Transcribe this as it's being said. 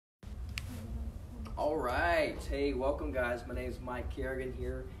All right. Hey, welcome guys. My name is Mike Kerrigan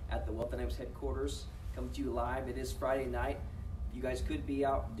here at the Wealth DynamX headquarters. Coming to you live. It is Friday night. You guys could be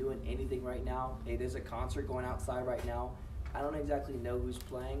out doing anything right now. Hey, there's a concert going outside right now. I don't exactly know who's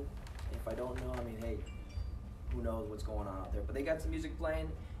playing. If I don't know, I mean, hey, who knows what's going on out there. But they got some music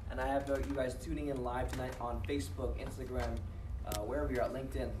playing, and I have you guys tuning in live tonight on Facebook, Instagram, wherever you're at,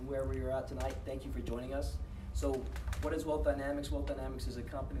 LinkedIn, whoever you're at tonight. Thank you for joining us. So what is Wealth DynamX? Wealth DynamX is a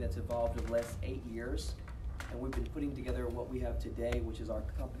company that's evolved over the last 8 years, and we've been putting together what we have today, which is our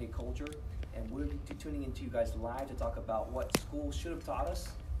company culture. And we're tuning into you guys live to talk about what school should have taught us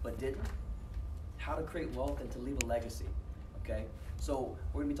but didn't, how to create wealth and to leave a legacy. Okay, so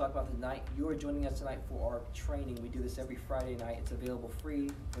we're gonna be talking about tonight. You are joining us tonight for our training. We do this every Friday night. It's available free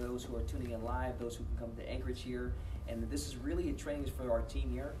for those who are tuning in live, those who can come to Anchorage here. And this is really a training for our team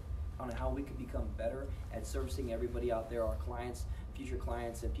here on how we can become better at servicing everybody out there, our clients, future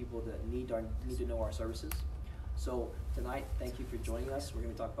clients, and people that need to know our services. So tonight, thank you for joining us. We're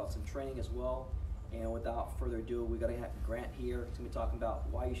going to talk about some training as well. And without further ado, we got to have Grant here. He's going to be talking about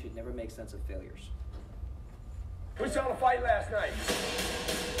why you should never make sense of failures. We saw the fight last night.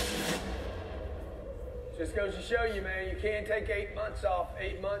 Just goes to show you, man, you can't take 8 months off,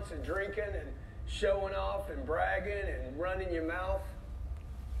 8 months of drinking and showing off and bragging and running your mouth.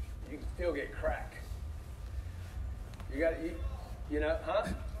 You can still get cracked. You know, huh?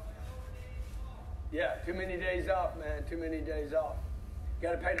 Yeah, too many days off, man, too many days off. You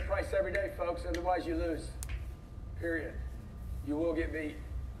got to pay the price every day, folks, otherwise you lose, period. You will get beat.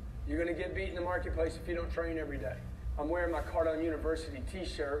 You're going to get beat in the marketplace if you don't train every day. I'm wearing my Cardone University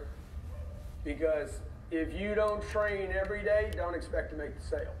t-shirt because if you don't train every day, don't expect to make the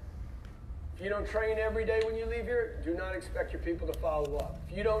sale. If you don't train every day when you leave here, do not expect your people to follow up.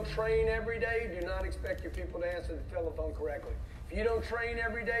 If you don't train every day, do not expect your people to answer the telephone correctly. If you don't train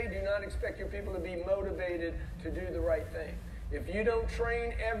every day, do not expect your people to be motivated to do the right thing. If you don't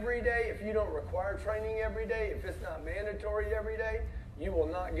train every day, if you don't require training every day, if it's not mandatory every day, you will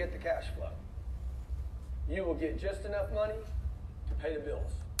not get the cash flow. You will get just enough money to pay the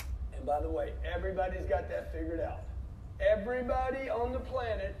bills. And by the way, everybody's got that figured out. Everybody on the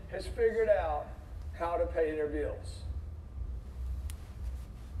planet has figured out how to pay their bills.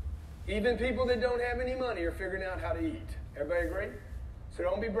 Even people that don't have any money are figuring out how to eat. Everybody agree? So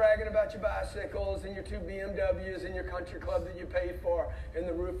don't be bragging about your bicycles and your 2 BMWs and your country club that you paid for and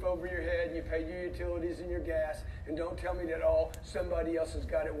the roof over your head and you paid your utilities and your gas. And don't tell me that, oh, somebody else has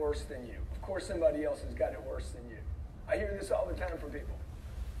got it worse than you. Of course somebody else has got it worse than you. I hear this all the time from people.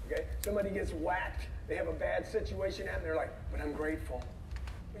 Okay? Somebody gets whacked. They have a bad situation and they're like, but I'm grateful.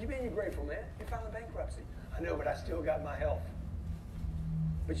 What do you mean you're grateful, man? You filed a bankruptcy. I know, but I still got my health.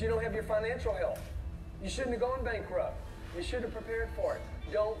 But you don't have your financial health. You shouldn't have gone bankrupt. You should have prepared for it.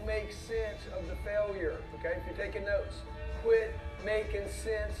 Don't make sense of the failure, okay? If you're taking notes, quit making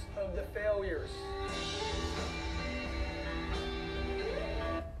sense of the failures.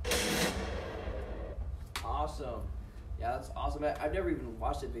 Awesome. Yeah, that's awesome. I've never even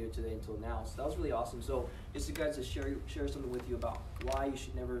watched that video today until now, so that was really awesome. So just to guys to share something with you about why you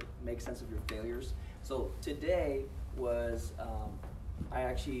should never make sense of your failures. So today was,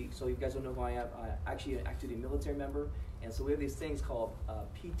 so you guys don't know who I am, I actually an active duty military member, and so we have these things called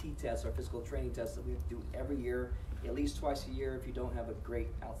PT tests, or physical training tests, that we have to do every year, at least twice a year if you don't have a great,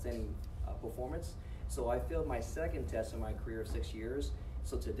 outstanding performance. So I failed my second test in my career of 6 years.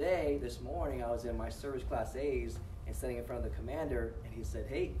 So today, this morning, I was in my service class A's and standing in front of the commander, and he said,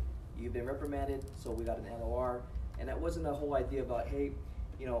 hey, you've been reprimanded, so we got an LOR. And that wasn't a whole idea about, hey,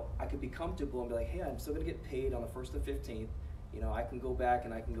 you know, I could be comfortable and be like, hey, I'm still gonna get paid on the 1st and 15th. You know, I can go back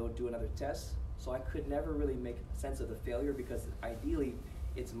and I can go do another test. So I could never really make sense of the failure because ideally,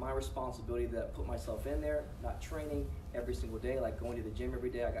 it's my responsibility to put myself in there, not training every single day, like going to the gym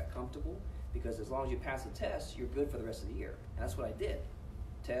every day. I got comfortable because as long as you pass the test, you're good for the rest of the year. And that's what I did.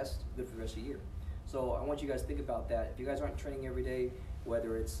 Test, good for the rest of the year. So I want you guys to think about that. If you guys aren't training every day,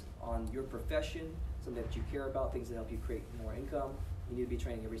 whether it's on your profession, something that you care about, things that help you create more income, you need to be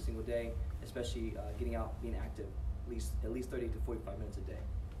training every single day, especially getting out, being active, at least 30 to 45 minutes a day.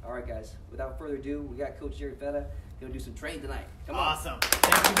 All right, guys, without further ado, we got Coach Jerry Fetta going to do some training tonight. Come on. Awesome.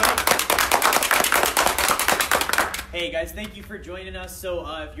 Thank you, Mike. Hey, guys, thank you for joining us. So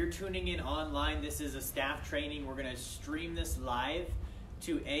if you're tuning in online, this is a staff training. We're going to stream this live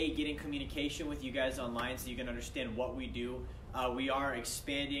to get in communication with you guys online so you can understand what we do. We are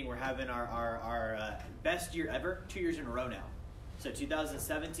expanding. We're having our best year ever, 2 years in a row now. So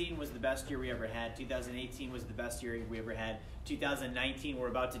 2017 was the best year we ever had. 2018 was the best year we ever had. 2019, we're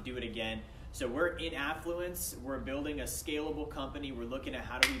about to do it again. So we're in affluence. We're building a scalable company. We're looking at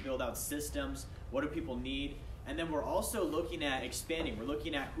how do we build out systems? What do people need? And then we're also looking at expanding. We're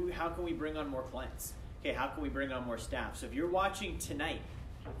looking at how can we bring on more clients? Okay, how can we bring on more staff? So if you're watching tonight,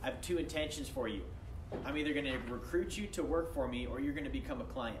 I have two intentions for you. I'm either going to recruit you to work for me or you're going to become a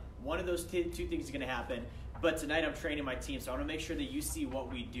client. One of those two things is going to happen. But tonight I'm training my team, so I want to make sure that you see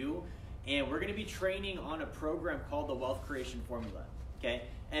what we do. And we're going to be training on a program called the Wealth Creation Formula. Okay?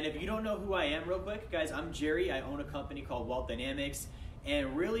 And if you don't know who I am real quick, guys, I'm Jerry. I own a company called Wealth DynamX.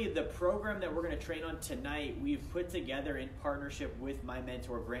 And really the program that we're going to train on tonight, we've put together in partnership with my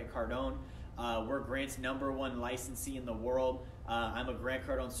mentor, Grant Cardone. We're Grant's #1 licensee in the world. I'm a Grant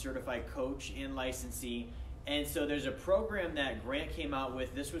Cardone certified coach and licensee. And so there's a program that Grant came out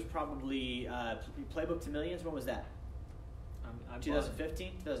with. This was probably Playbook to Millions. When was that?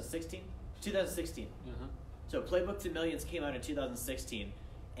 2015? 2016? 2016. So Playbook to Millions came out in 2016.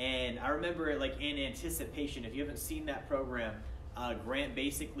 And I remember it like in anticipation. If you haven't seen that program, Grant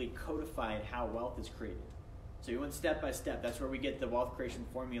basically codified how wealth is created. So he went step by step. That's where we get the Wealth Creation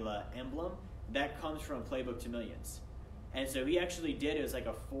Formula emblem. That comes from Playbook to Millions. And so he actually did, it was like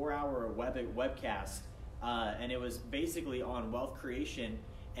a 4-hour webcast. And it was basically on wealth creation.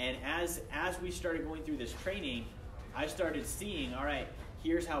 And as we started going through this training, I started seeing, all right,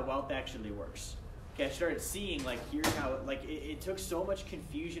 here's how wealth actually works. Okay, I started seeing, like, here's how, like, it took so much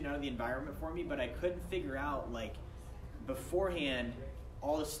confusion out of the environment for me, but I couldn't figure out, like, beforehand,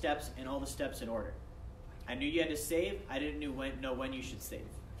 all the steps and all the steps in order. I knew you had to save. I didn't know when you should save.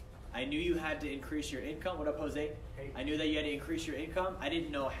 I knew you had to increase your income. What up, Jose? Hey. I knew that you had to increase your income. I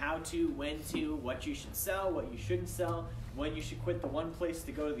didn't know how to, when to, what you should sell, what you shouldn't sell, when you should quit the one place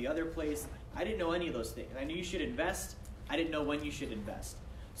to go to the other place. I didn't know any of those things. I knew you should invest. I didn't know when you should invest.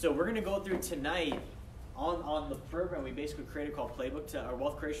 So we're going to go through tonight on the program we basically created called Playbook to our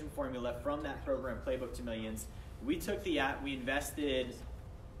Wealth Creation Formula. From that program, Playbook to Millions, we took the app, we invested,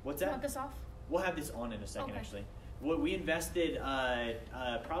 what's that? Want this off? We'll have this on in a second, okay. Actually. We invested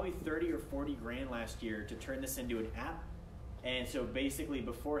probably 30 or 40 grand last year to turn this into an app. And so basically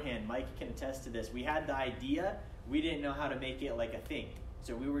beforehand, Mike can attest to this, we had the idea, we didn't know how to make it like a thing.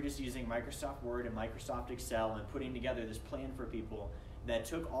 So we were just using Microsoft Word and Microsoft Excel and putting together this plan for people that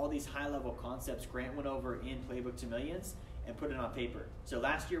took all these high-level concepts Grant went over in Playbook to Millions and put it on paper. So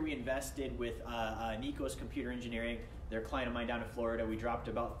last year we invested with Nico's Computer Engineering. They're a client of mine down in Florida. We dropped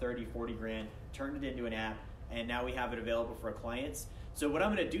about 30, 40 grand, turned it into an app, and now we have it available for our clients. So what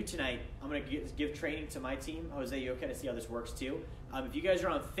I'm going to do tonight, I'm going to give training to my team. Jose, you okay to see how this works too? If you guys are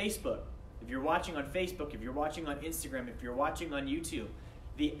on Facebook, if you're watching on Facebook, if you're watching on Instagram, if you're watching on YouTube,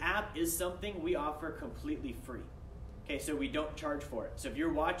 the app is something we offer completely free. Okay, so we don't charge for it. So if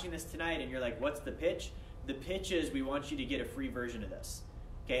you're watching this tonight and you're like, what's the pitch? The pitch is we want you to get a free version of this.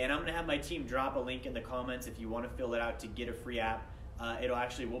 Okay, and I'm going to have my team drop a link in the comments if you want to fill it out to get a free app.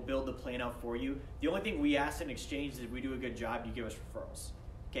 We'll build the plan out for you. The only thing we ask in exchange is if we do a good job, you give us referrals.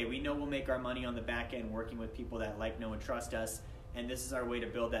 Okay, we know we'll make our money on the back end working with people that like, know, and trust us. And this is our way to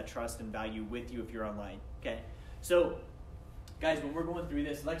build that trust and value with you if you're online. Okay, so guys, when we're going through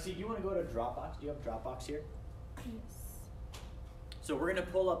this, Lexi, do you want to go to Dropbox? Do you have Dropbox here? Yes. So we're going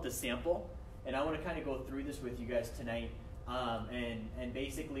to pull up the sample, and I want to kind of go through this with you guys tonight, and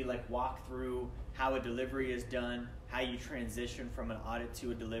basically like walk through how a delivery is done, how you transition from an audit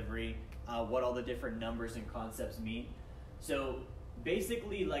to a delivery, what all the different numbers and concepts mean. So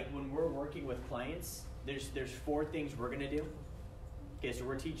basically, like when we're working with clients, there's 4 things we're going to do. Okay, so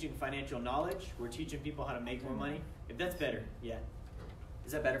we're teaching financial knowledge. We're teaching people how to make more money. If that's better, yeah.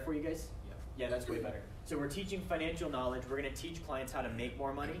 Is that better for you guys? Yeah, that's way better. So we're teaching financial knowledge. We're going to teach clients how to make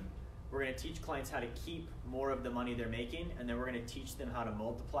more money. We're going to teach clients how to keep more of the money they're making, and then we're going to teach them how to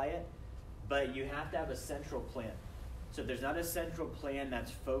multiply it. But you have to have a central plan. So if there's not a central plan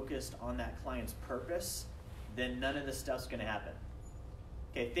that's focused on that client's purpose, then none of this stuff's going to happen.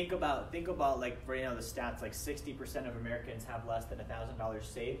 Okay, think about like right now the stats, like 60% of Americans have less than $1,000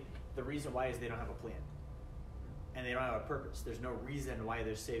 saved. The reason why is they don't have a plan. And they don't have a purpose. There's no reason why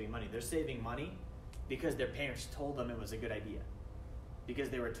they're saving money. They're saving money because their parents told them it was a good idea. Because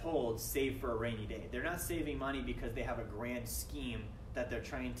they were told, save for a rainy day. They're not saving money because they have a grand scheme that they're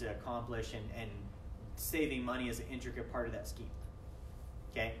trying to accomplish, and saving money is an intricate part of that scheme.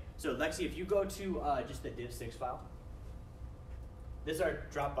 Okay? So Lexi, if you go to just the div6 file. This is our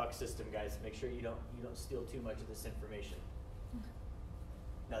Dropbox system, guys. Make sure you don't steal too much of this information.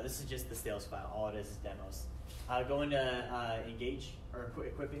 No, this is just the sales file. All it is demos. Go into engage or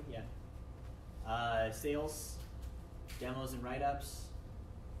equipping, yeah. Sales, demos and write-ups,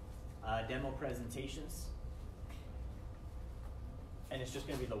 demo presentations. and it's just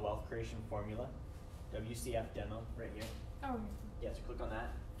going to be the wealth creation formula, WCF demo right here. Oh, Yeah, so click on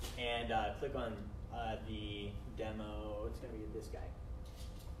that, and click on the demo. It's going to be this guy.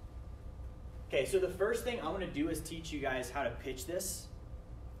 Okay, so the first thing I want to do is teach you guys how to pitch this.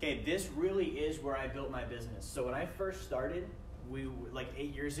 Okay, this really is where I built my business. So when I first started, like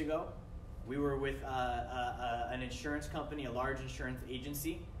 8 years ago, we were with an insurance company, a large insurance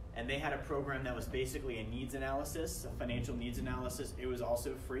agency, and they had a program that was basically a needs analysis, a financial needs analysis. It was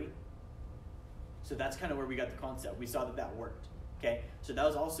also free. So that's kind of where we got the concept. We saw that that worked. Okay, so that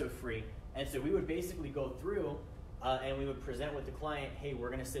was also free. And so we would basically go through and we would present with the client, hey, we're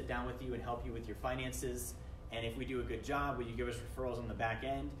going to sit down with you and help you with your finances. And if we do a good job, will you give us referrals on the back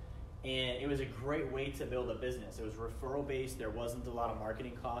end? And it was a great way to build a business. It was referral based. There wasn't a lot of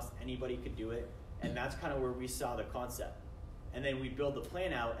marketing costs. Anybody could do it. And that's kind of where we saw the concept. And then we'd build the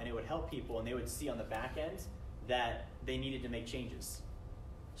plan out and it would help people, and they would see on the back end that they needed to make changes.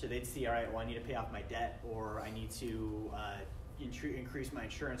 So they'd see, all right, well, I need to pay off my debt, or I need to increase my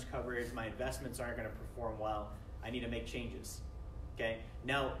insurance coverage. My investments aren't going to perform well. I need to make changes. Okay.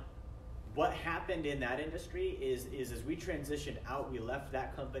 Now, what happened in that industry is as we transitioned out, we left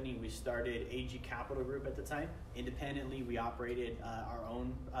that company. We started AG Capital Group at the time. Independently, we operated our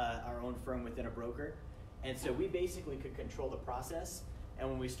own firm within a broker. And so we basically could control the process. And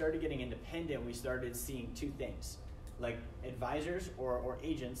when we started getting independent, we started seeing two things. Like advisors or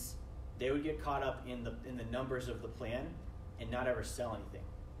agents, they would get caught up in the numbers of the plan and not ever sell anything.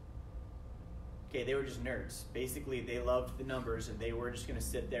 Okay, they were just nerds. Basically, they loved the numbers and they were just going to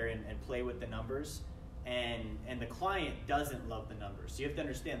sit there and play with the numbers. And the client doesn't love the numbers. So you have to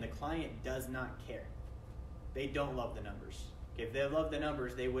understand, the client does not care. They don't love the numbers. Okay, if they loved the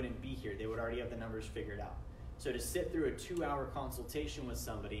numbers, they wouldn't be here. They would already have the numbers figured out. So to sit through a 2-hour consultation with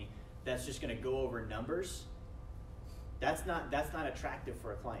somebody that's just going to go over numbers, that's not attractive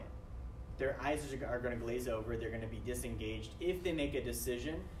for a client. Their eyes are going to glaze over. They're going to be disengaged. If they make a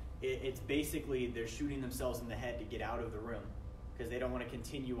decision, it's basically they're shooting themselves in the head to get out of the room because they don't want to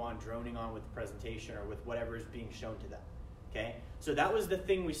continue on droning on with the presentation or with whatever is being shown to them. Okay, so that was the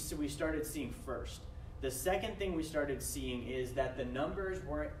thing we started seeing first. The second thing we started seeing is that the numbers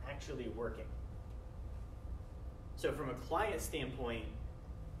weren't actually working. So from a client standpoint,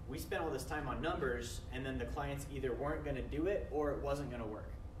 we spent all this time on numbers, and then the clients either weren't going to do it or it wasn't going to work.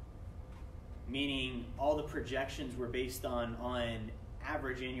 Meaning all the projections were based on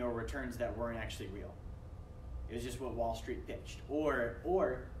average annual returns that weren't actually real. It was just what Wall Street pitched.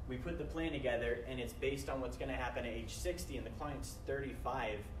 Or we put the plan together and it's based on what's going to happen at age 60 and the client's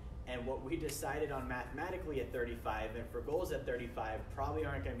 35, and what we decided on mathematically at 35 and for goals at 35 probably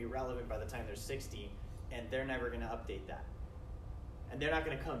aren't going to be relevant by the time they're 60, and they're never going to update that. And they're not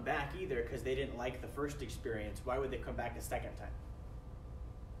going to come back either because they didn't like the first experience. Why would they come back a second time?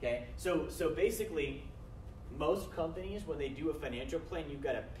 Okay, so basically, most companies, when they do a financial plan, you've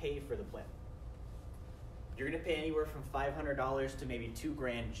got to pay for the plan. You're going to pay anywhere from $500 to maybe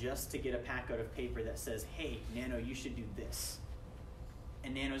 $2,000 just to get a packet of paper that says, hey, Nano, you should do this.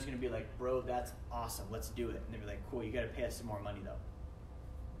 And Nano's going to be like, bro, that's awesome. Let's do it. And they'll be like, cool, you got to pay us some more money, though.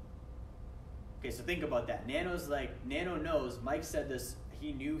 Okay, so think about that. Nano knows, Mike said this,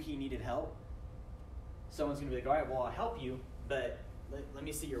 he knew he needed help. Someone's going to be like, all right, well, I'll help you, but let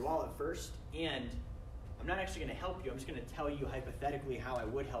me see your wallet first. And I'm not actually going to help you. I'm just going to tell you hypothetically how I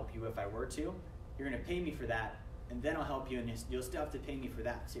would help you if I were to. You're going to pay me for that, and then I'll help you, and you'll still have to pay me for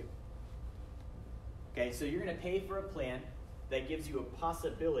that too. Okay, so you're going to pay for a plan that gives you a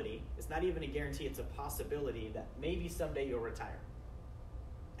possibility. It's not even a guarantee, it's a possibility that maybe someday you'll retire.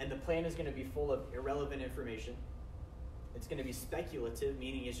 And the plan is going to be full of irrelevant information. It's going to be speculative,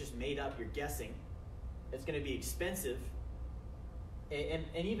 meaning it's just made up, you're guessing. It's going to be expensive.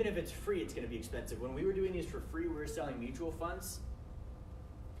 And even if it's free, it's going to be expensive. When we were doing these for free, we were selling mutual funds.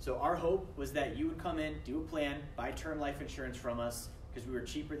 So our hope was that you would come in, do a plan, buy term life insurance from us because we were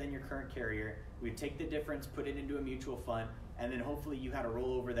cheaper than your current carrier. We'd take the difference, put it into a mutual fund, and then hopefully you had a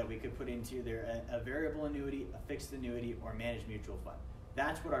rollover that we could put into either a variable annuity, a fixed annuity, or managed mutual fund.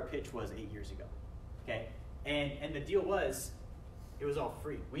 That's what our pitch was 8 years ago. Okay? And the deal was, it was all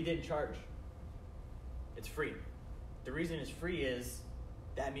free. We didn't charge. It's free. The reason it's free is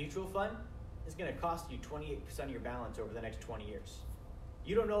that mutual fund is going to cost you 28% of your balance over the next 20 years.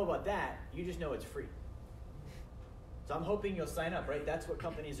 You don't know about that. You just know it's free. So I'm hoping you'll sign up, right? That's what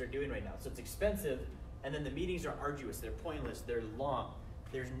companies are doing right now. So it's expensive, and then the meetings are arduous. They're pointless. They're long.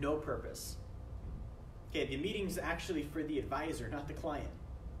 There's no purpose. Okay, the meeting's actually for the advisor, not the client.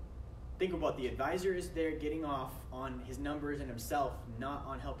 Think about the advisor is there getting off on his numbers and himself, not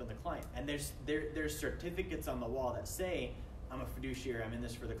on helping the client. And there's certificates on the wall that say, I'm a fiduciary, I'm in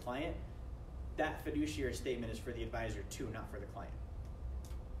this for the client, that fiduciary statement is for the advisor too, not for the client.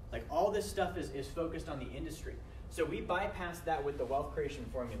 Like all this stuff is focused on the industry. So we bypass that with the wealth creation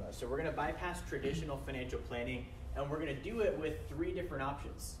formula. So we're gonna bypass traditional financial planning, and we're gonna do it with 3 different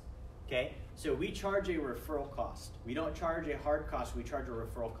options, okay? So we charge a referral cost. We don't charge a hard cost, we charge a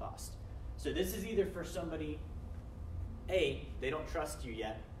referral cost. So this is either for somebody, A, they don't trust you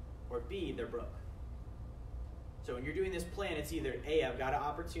yet, or B, they're broke. So when you're doing this plan, it's either A, I've got an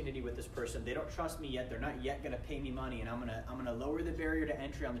opportunity with this person, they don't trust me yet, they're not yet gonna pay me money, and I'm gonna lower the barrier to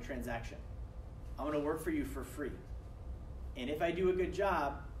entry on the transaction. I'm gonna work for you for free. And if I do a good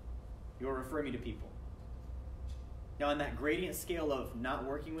job, you'll refer me to people. Now on that gradient scale of not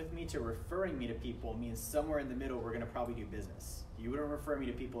working with me to referring me to people means somewhere in the middle we're gonna probably do business. You wouldn't refer me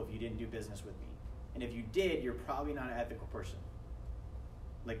to people if you didn't do business with me. And if you did, you're probably not an ethical person.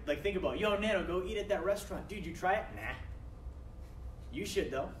 Like think about, yo, Nano, go eat at that restaurant. Dude, you try it? Nah. You should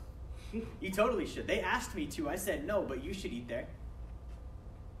though. You totally should. They asked me to. I said no, but you should eat there.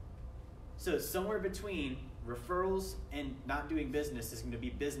 So somewhere between referrals and not doing business is going to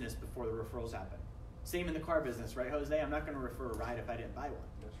be business before the referrals happen. Same in the car business, right, Jose? I'm not going to refer a ride if I didn't buy one.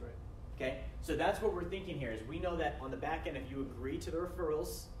 That's right. Okay? So that's what we're thinking here is we know that on the back end, if you agree to the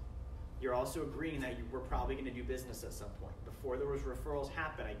referrals, you're also agreeing that we're probably going to do business at some point. Before those referrals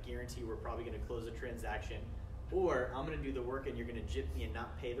happen, I guarantee we're probably going to close a transaction, or I'm going to do the work and you're going to gyp me and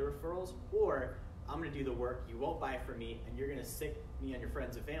not pay the referrals, or I'm going to do the work, you won't buy from me, and you're going to sick me and your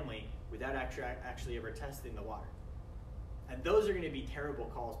friends and family without actually ever testing the water. And those are going to be terrible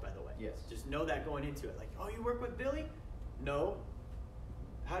calls, by the way. Yes. Just know that going into it. Like, oh, you work with Billy? No.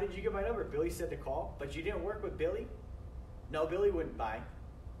 How did you get my number? Billy said to call, but you didn't work with Billy? No, Billy wouldn't buy.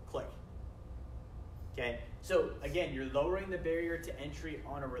 Click. Okay? So, again, you're lowering the barrier to entry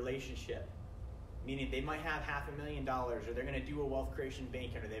on a relationship. Meaning they might have $500,000, or they're going to do a wealth creation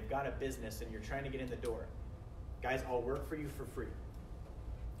banking, or they've got a business and you're trying to get in the door. Guys, I'll work for you for free.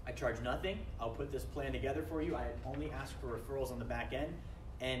 I charge nothing. I'll put this plan together for you. I only ask for referrals on the back end.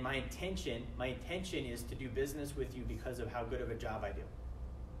 And my intention is to do business with you because of how good of a job I do.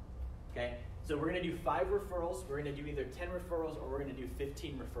 Okay? So we're going to do 5 referrals. We're going to do either 10 referrals or we're going to do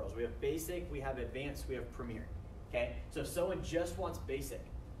 15 referrals. We have basic, we have advanced, we have premier. Okay? So if someone just wants basic,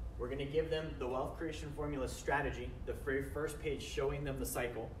 we're going to give them the wealth creation formula strategy, the very first page showing them the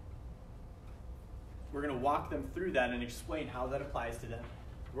cycle. We're going to walk them through that and explain how that applies to them.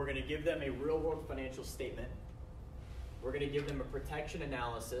 We're going to give them a real-world financial statement. We're going to give them a protection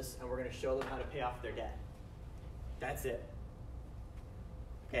analysis, and we're going to show them how to pay off their debt. That's it.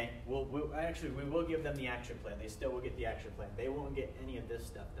 Okay? We will give them the action plan. They still will get the action plan. They won't get any of this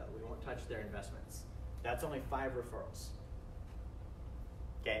stuff, though. We won't touch their investments. That's only 5 referrals.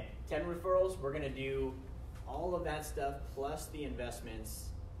 Okay, 10 referrals, we're going to do all of that stuff plus the investments.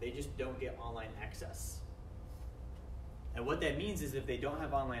 They just don't get online access. And what that means is if they don't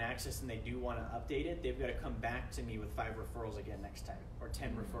have online access and they do want to update it, they've got to come back to me with 5 referrals again next time, or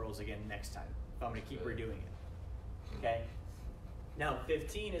 10 referrals again next time, if I'm going to keep redoing it. Okay? Now,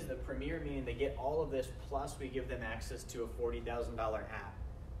 15 is the premier, meaning they get all of this, plus we give them access to a $40,000 app.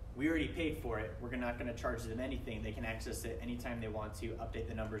 We already paid for it. We're not going to charge them anything. They can access it anytime they want to, update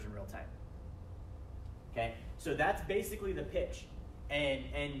the numbers in real time. Okay? So that's basically the pitch.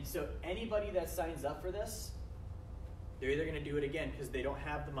 And so anybody that signs up for this, they're either going to do it again because they don't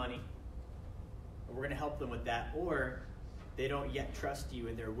have the money, or we're going to help them with that, or they don't yet trust you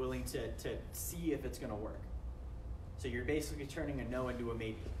and they're willing to see if it's going to work. So you're basically turning a no into a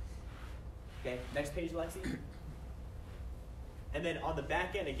maybe. Okay? Next page, Lexi. And then on the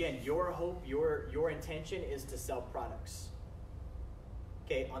back end, again, your hope, your intention is to sell products.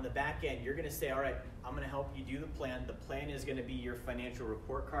 Okay, on the back end, you're going to say, all right, I'm going to help you do the plan. The plan is going to be your financial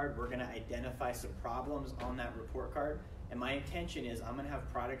report card. We're going to identify some problems on that report card. And my intention is I'm going to have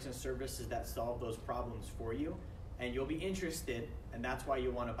products and services that solve those problems for you. And you'll be interested, and that's why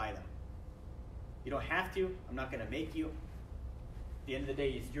you'll want to buy them. You don't have to. I'm not going to make you. At the end of the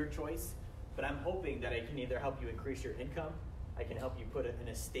day, it's your choice. But I'm hoping that I can either help you increase your income, I can help you put an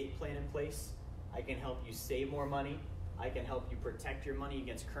estate plan in place. I can help you save more money. I can help you protect your money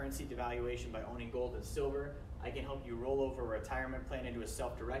against currency devaluation by owning gold and silver. I can help you roll over a retirement plan into a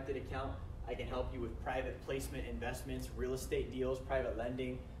self-directed account. I can help you with private placement investments, real estate deals, private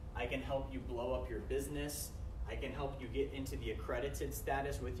lending. I can help you blow up your business. I can help you get into the accredited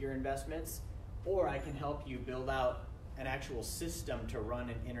status with your investments. Or I can help you build out an actual system to run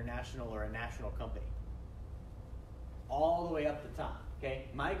an international or a national company. All the way up the top, okay?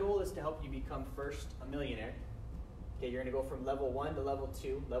 My goal is to help you become first a millionaire, Okay, you're gonna go from level 1 to level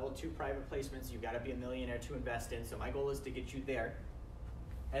 2. Level 2 private placements, you've gotta be a millionaire to invest in. So my goal is to get you there.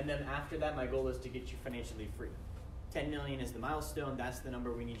 And then after that, my goal is to get you financially free. 10 million is the milestone. That's the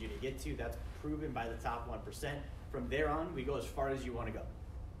number we need you to get to. That's proven by the top 1%. From there on, we go as far as you want to go.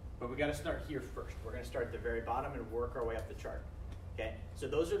 But we got to start here first. We're going to start at the very bottom and work our way up the chart. Okay? So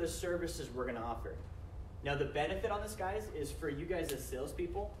those are the services we're going to offer. Now, the benefit on this, guys, is for you guys as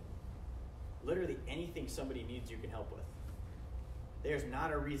salespeople, literally anything somebody needs you can help with. There's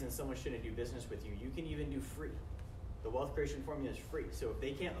not a reason someone shouldn't do business with you. You can even do free. The wealth creation formula is free. So if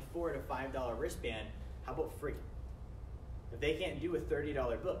they can't afford a $5 wristband, how about free? If they can't do a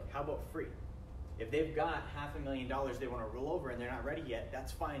 $30 book, how about free? If they've got $500,000 they want to roll over and they're not ready yet,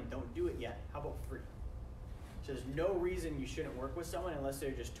 that's fine. Don't do it yet. How about free? So there's no reason you shouldn't work with someone unless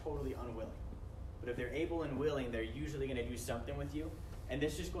they're just totally unwilling. But if they're able and willing, they're usually going to do something with you. And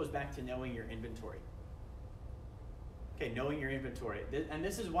this just goes back to knowing your inventory. Okay, knowing your inventory. And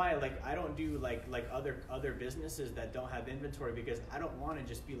this is why I don't do like other businesses that don't have inventory, because I don't want to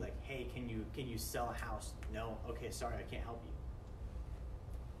just be like, hey, can you sell a house? No, okay, sorry, I can't help you.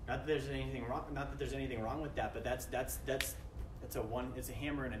 Not that there's anything wrong with that, but that's a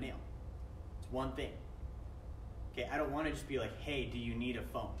hammer and a nail. It's one thing. Okay, I don't want to just be like, hey, do you need a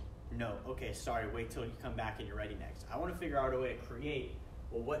phone? No, okay, sorry, wait till you come back and you're ready next. I want to figure out a way to create,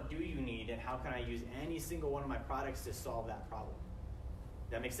 well, what do you need and how can I use any single one of my products to solve that problem?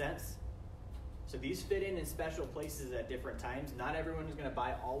 That make sense? So these fit in special places at different times. Not everyone is going to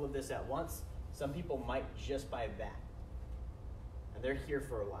buy all of this at once. Some people might just buy that. And they're here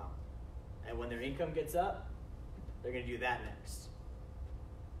for a while. And when their income gets up, they're going to do that next.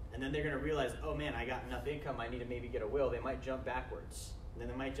 And then they're going to realize, oh man, I got enough income, I need to maybe get a will. They might jump backwards. And then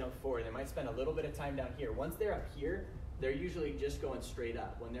they might jump forward. They might spend a little bit of time down here. Once they're up here, they're usually just going straight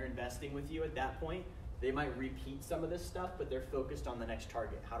up. When they're investing with you at that point, they might repeat some of this stuff, but they're focused on the next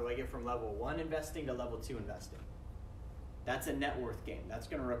target. How do I get from level 1 investing to level 2 investing? That's a net worth game. That's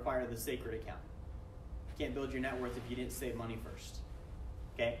going to require the sacred account. You can't build your net worth if you didn't save money first.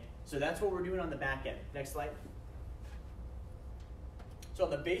 Okay? So that's what we're doing on the back end. Next slide. So on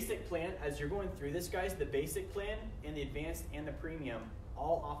the basic plan, as you're going through this, guys, the basic plan and the advanced and the premium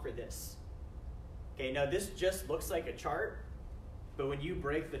all offer this. Okay, now this just looks like a chart, but when you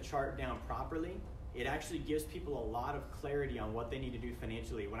break the chart down properly, it actually gives people a lot of clarity on what they need to do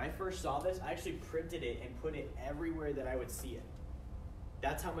financially. When I first saw this, I actually printed it and put it everywhere that I would see it.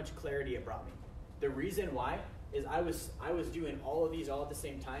 That's how much clarity it brought me. The reason why is I was doing all of these all at the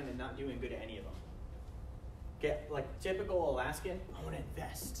same time and not doing good at any of them. Okay, like typical Alaskan, I want to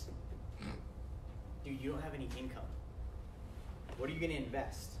invest. Dude, you don't have any income. What are you going to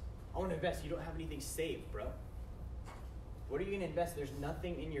invest? I want to invest. You don't have anything saved, bro. What are you going to invest? There's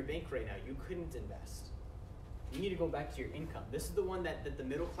nothing in your bank right now. You couldn't invest. You need to go back to your income. This is the one that the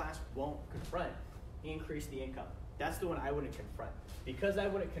middle class won't confront. Increase the income. That's the one I wouldn't confront. Because I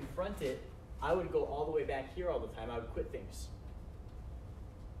wouldn't confront it, I would go all the way back here all the time. I would quit things.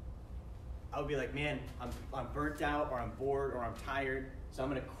 I would be like, man, I'm burnt out, or I'm bored, or I'm tired, so I'm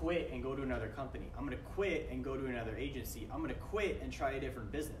going to quit and go to another company. I'm going to quit and go to another agency. I'm going to quit and try a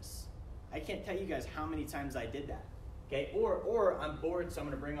different business. I can't tell you guys how many times I did that. Okay, or I'm bored, so I'm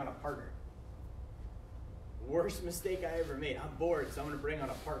going to bring on a partner. Worst mistake I ever made. I'm bored, so I'm going to bring on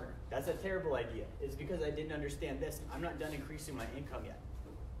a partner. That's a terrible idea. It's because I didn't understand this. I'm not done increasing my income yet.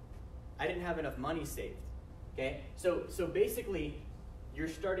 I didn't have enough money saved. Okay, so basically, you're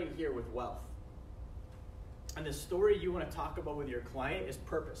starting here with wealth. And the story you want to talk about with your client is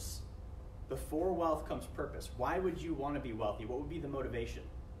purpose. Before wealth comes purpose. Why would you want to be wealthy? What would be the motivation?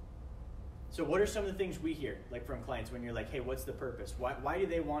 So what are some of the things we hear, like from clients, when you're like, hey, what's the purpose? Why do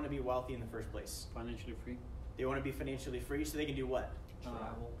they want to be wealthy in the first place? Financially free. They want to be financially free so they can do what?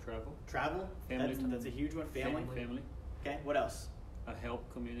 Travel. Family. That's a huge one. Family. Okay, what else?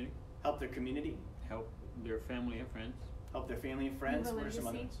 Help community. Help their community. Help their family and friends. Help their family and friends. What are some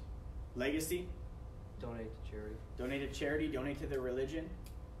other ones? Legacy. Donate to charity. Donate to charity. Donate to their religion.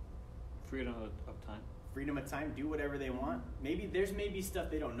 Freedom of time. Freedom of time. Do whatever they want. There's maybe stuff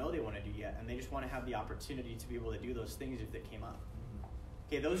they don't know they want to do yet, and they just want to have the opportunity to be able to do those things if they came up.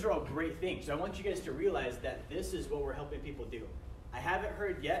 Okay, those are all great things. So I want you guys to realize that this is what we're helping people do. I haven't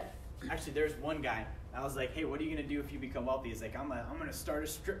heard yet. Actually, there's one guy. I was like, hey, what are you going to do if you become wealthy? He's like, I'm going to start a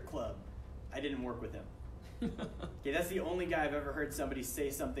strip club. I didn't work with him. Okay, that's the only guy I've ever heard somebody say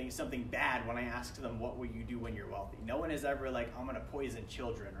something bad when I asked them, what will you do when you're wealthy? No one is ever like, I'm going to poison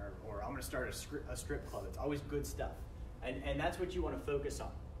children or I'm going to start a strip club. It's always good stuff. And that's what you want to focus on.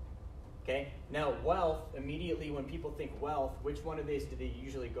 Okay? Now, wealth, immediately when people think wealth, which one of these do they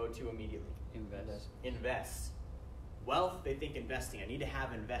usually go to immediately? Invest. Invest. Wealth, they think investing. I need to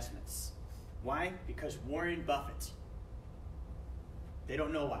have investments. Why? Because Warren Buffett. They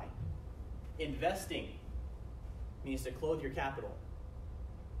don't know why. Investing means to clothe your capital.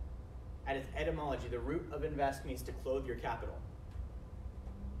 At its etymology, the root of invest means to clothe your capital.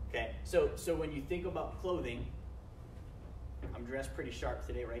 Okay, so when you think about clothing, I'm dressed pretty sharp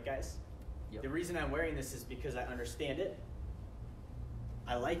today, right guys? Yep. The reason I'm wearing this is because I understand it,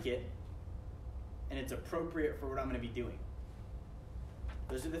 I like it, and it's appropriate for what I'm going to be doing.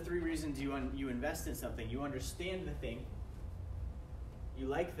 Those are the three reasons you invest in something. You understand the thing, you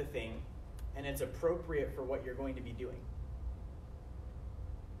like the thing, and it's appropriate for what you're going to be doing.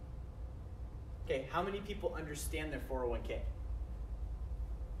 Okay, how many people understand their 401k?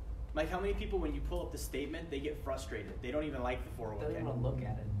 Like, how many people, when you pull up the statement, they get frustrated? They don't even like the 401k. They don't even look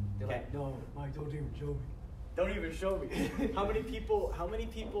at it. They're Okay. like, no, Mike, don't even show me. Don't even show me. How many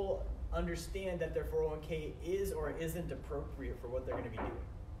people understand that their 401k is or isn't appropriate for what they're going to be doing?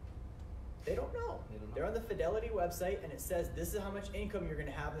 They don't know. They're on the Fidelity website, and it says, this is how much income you're going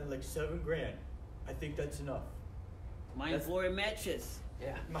to have, and they're like, $7,000. I think that's enough. My employer matches.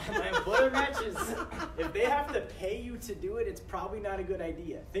 Yeah. My employer matches. If they have to pay you to do it, it's probably not a good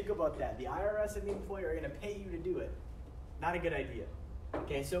idea. Think about that. The IRS and the employer are going to pay you to do it. Not a good idea.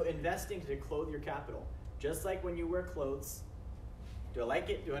 Okay, so investing to clothe your capital. Just like when you wear clothes, do I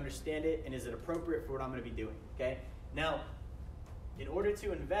like it? Do I understand it? And is it appropriate for what I'm going to be doing? Okay? Now, in order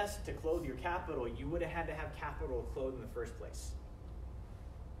to invest to clothe your capital, you would have had to have capital clothed in the first place.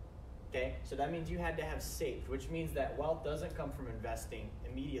 Okay, so that means you had to have saved, which means that wealth doesn't come from investing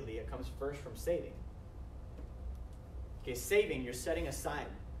immediately. It comes first from saving. Okay, saving, you're setting aside.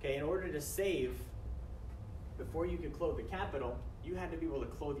 Okay, in order to save, before you could clothe the capital, you had to be able to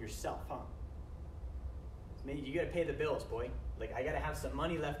clothe yourself, huh? I mean, you got to pay the bills, boy. Like, I got to have some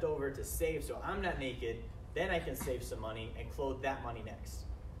money left over to save so I'm not naked. Then I can save some money and clothe that money next.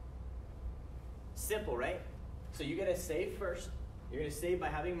 Simple, right? So you got to save first. You're going to save by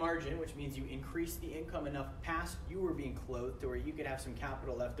having margin, which means you increase the income enough past you were being clothed to where you could have some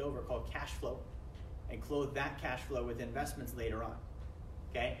capital left over called cash flow and clothe that cash flow with investments later on.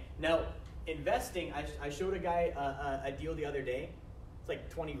 Okay? Now, investing, I showed a guy a deal the other day. It's like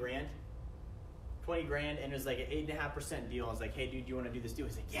 20 grand. 20 grand, and it was like an 8.5% deal. I was like, hey, dude, do you want to do this deal?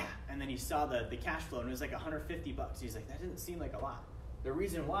 He's like, yeah. And then he saw the cash flow, and it was like $150. He's like, that doesn't seem like a lot. The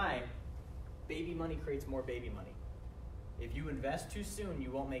reason why, baby money creates more baby money. If you invest too soon, you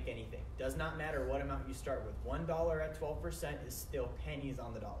won't make anything. Does not matter what amount you start with. $1 at 12% is still pennies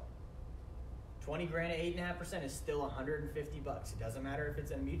on the dollar. 20 grand at 8.5% is still $150. It doesn't matter if it's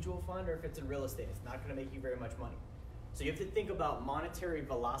a mutual fund or if it's in real estate. It's not going to make you very much money. So you have to think about monetary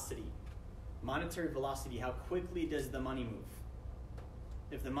velocity. Monetary velocity, how quickly does the money move?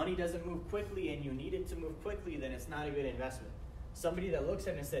 If the money doesn't move quickly and you need it to move quickly, then it's not a good investment. Somebody that looks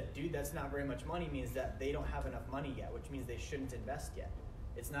at it and said, dude, that's not very much money, means that they don't have enough money yet, which means they shouldn't invest yet.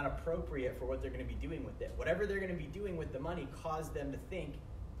 It's not appropriate for what they're going to be doing with it. Whatever they're going to be doing with the money caused them to think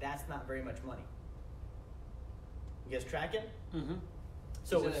that's not very much money. You guys tracking? Mm-hmm.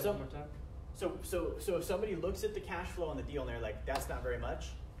 So if somebody looks at the cash flow on the deal and they're like, that's not very much,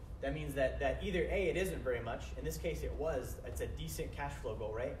 that means that either A, it isn't very much. In this case, it's a decent cash flow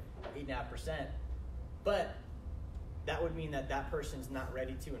goal, right? 8.5%. But that would mean that person's not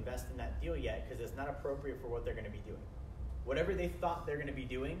ready to invest in that deal yet because it's not appropriate for what they're going to be doing. Whatever they thought they're going to be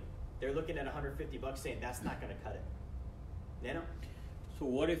doing, they're looking at $150 saying that's not going to cut it. Nano? So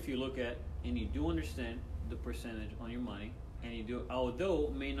what if you look at, and you do understand the percentage on your money, and you do, although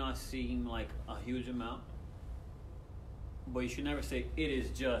it may not seem like a huge amount, but you should never say it is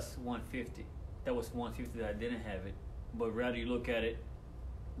just 150. That was 150 that I didn't have it. But rather you look at it,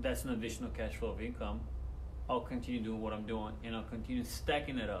 that's an additional cash flow of income. I'll continue doing what I'm doing, and I'll continue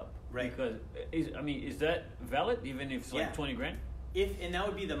stacking it up. Right. Because, is that valid, even if it's like 20 grand? And that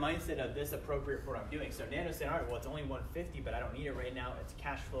would be the mindset of this appropriate for what I'm doing. So Nano's saying, all right, well, it's only 150, but I don't need it right now. It's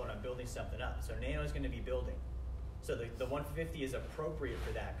cash flow, and I'm building something up. So Nano's going to be building. So the 150 is appropriate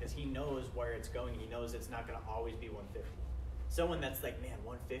for that because he knows where it's going. He knows it's not going to always be 150. Someone that's like, man,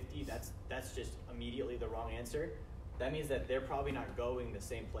 150, that's just immediately the wrong answer. That means that they're probably not going the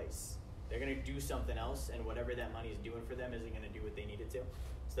same place. They're going to do something else, and whatever that money is doing for them isn't going to do what they need it to.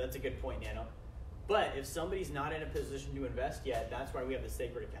 So that's a good point, Nano. But if somebody's not in a position to invest yet, that's why we have the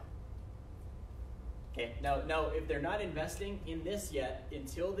sacred account. Okay, now if they're not investing in this yet,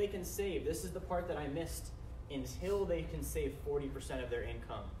 until they can save, this is the part that I missed, until they can save 40% of their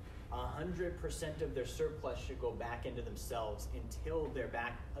income, 100% of their surplus should go back into themselves until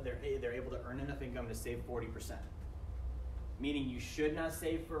they're able to earn enough income to save 40%. Meaning you should not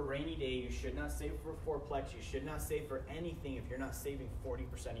save for a rainy day, you should not save for a fourplex, you should not save for anything if you're not saving 40%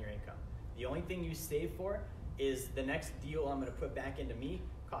 of your income. The only thing you save for is the next deal I'm gonna put back into me,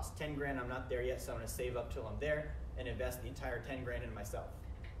 costs 10 grand, I'm not there yet, so I'm gonna save up till I'm there and invest the entire 10 grand in myself.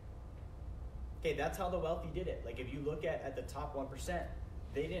 Okay, that's how the wealthy did it. Like if you look at the top 1%,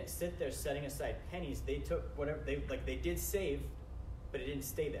 they didn't sit there setting aside pennies, they took whatever, they did save, but it didn't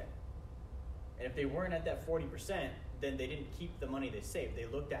stay there. And if they weren't at that 40%, then they didn't keep the money they saved. They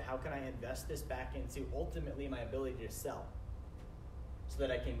looked at how can I invest this back into ultimately my ability to sell so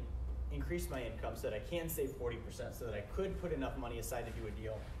that I can increase my income, so that I can save 40%, so that I could put enough money aside to do a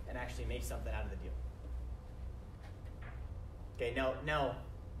deal and actually make something out of the deal. Okay, now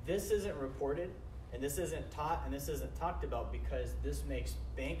this isn't reported and this isn't taught and this isn't talked about because this makes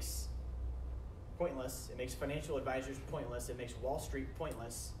banks pointless. It makes financial advisors pointless. It makes Wall Street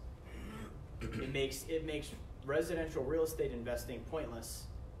pointless. It makes residential real estate investing pointless.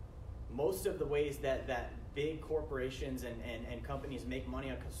 Most of the ways that big corporations and companies make money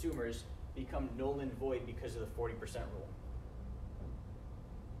on consumers become null and void because of the 40% rule.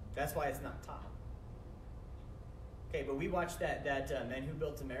 That's why it's not taught. Okay, but we watched that Men Who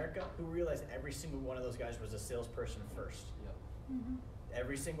Built America, who realized every single one of those guys was a salesperson first. Yep. Mm-hmm.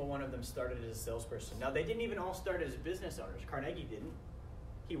 Every single one of them started as a salesperson. Now, they didn't even all start as business owners. Carnegie didn't.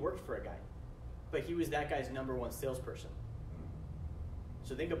 He worked for a guy. But he was that guy's #1 salesperson.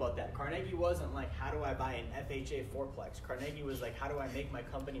 So think about that. Carnegie wasn't like, how do I buy an FHA fourplex? Carnegie was like, how do I make my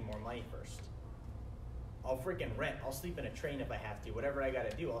company more money first? I'll freaking rent. I'll sleep in a train if I have to. Whatever I got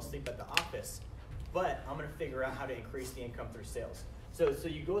to do, I'll sleep at the office. But I'm going to figure out how to increase the income through sales. So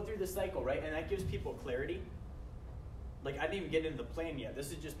you go through the cycle, right? And that gives people clarity. Like, I didn't even get into the plan yet. This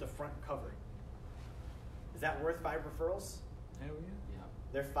is just the front cover. Is that worth 5 referrals? Hell yeah.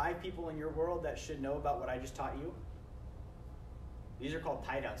 There are 5 people in your world that should know about what I just taught you. These are called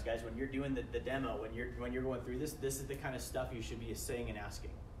tie downs, guys. When you're doing the demo, when you're going through this is the kind of stuff you should be saying and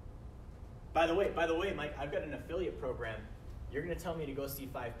asking. By the way, Mike, I've got an affiliate program. You're going to tell me to go see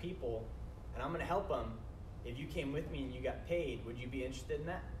 5 people, and I'm going to help them. If you came with me and you got paid, would you be interested in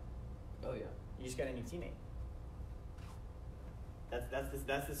that? Oh yeah. You just got a new teammate. That's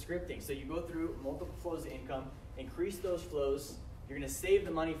the scripting. So you go through multiple flows of income, increase those flows. You're going to save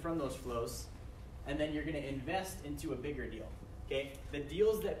the money from those flows, and then you're going to invest into a bigger deal. Okay? The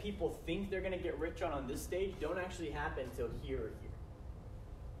deals that people think they're going to get rich on this stage don't actually happen until here or here.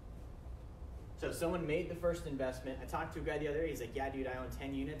 So someone made the first investment. I talked to a guy the other day. He's like, yeah, dude, I own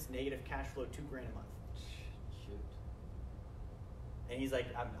 10 units, negative cash flow, $2,000 a month. Shoot. And he's like,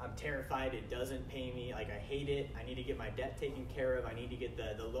 I'm terrified. It doesn't pay me. Like, I hate it. I need to get my debt taken care of. I need to get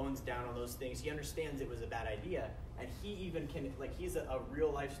the loans down on those things. He understands it was a bad idea. And he even can, like, he's a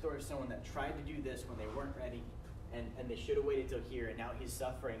real life story of someone that tried to do this when they weren't ready. And they should have waited till here. And now he's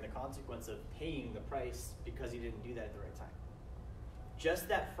suffering the consequence of paying the price because he didn't do that at the right time. Just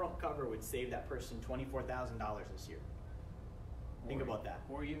that front cover would save that person $24,000 this year. Think about that.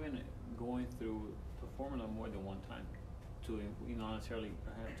 Or even going through the formula more than one time to, not necessarily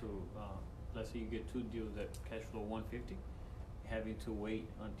have to, let's say you get 2 deals that cash flow 150, having to wait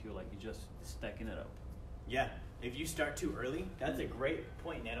until like you're just stacking it up. Yeah, if you start too early, that's a great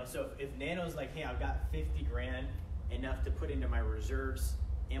point, Nano. So if Nano's like, hey, I've got 50 grand, enough to put into my reserves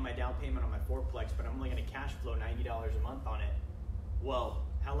and my down payment on my fourplex, but I'm only going to cash flow $90 a month on it. Well,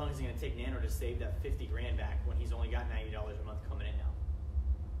 how long is it going to take Nano to save that 50 grand back when he's only got $90 a month coming in now?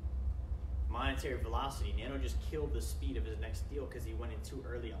 Monetary velocity. Nano just killed the speed of his next deal because he went in too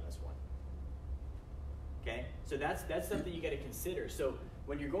early on this one. Okay, so that's something you got to consider. So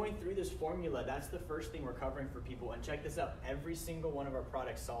when you're going through this formula, that's the first thing we're covering for people. And check this out: every single one of our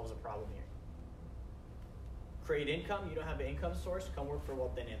products solves a problem here. Create income. You don't have an income source? Come work for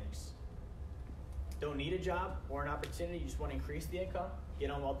Wealth Dynamics. Don't need a job or an opportunity, you just want to increase the income?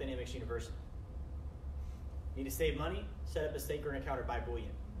 Get on Wealth Dynamics University. Need to save money? Set up a staker account or buy bullion.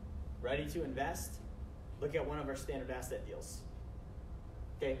 Ready to invest? Look at one of our standard asset deals.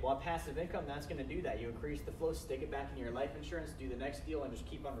 Okay, well, passive income, that's going to do that. You increase the flow, stick it back into your life insurance, do the next deal, and just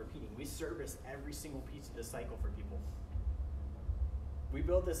keep on repeating. We service every single piece of the cycle for people. We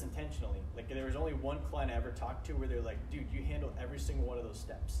built this intentionally. Like, there was only one client I ever talked to where they're like, dude, you handle every single one of those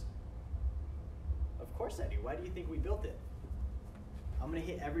steps. Of course I do. Why do you think we built it? I'm going to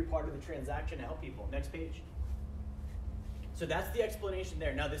hit every part of the transaction to help people. Next page. So that's the explanation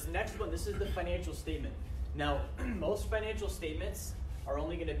there. Now this next one, this is the financial statement. Now, most financial statements are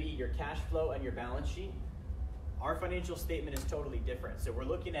only going to be your cash flow and your balance sheet. Our financial statement is totally different. So we're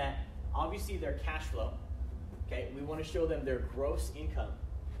looking at, obviously, their cash flow. Okay, we want to show them their gross income.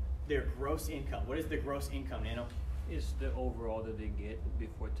 Their gross income. What is the gross income, Nano? It's the overall that they get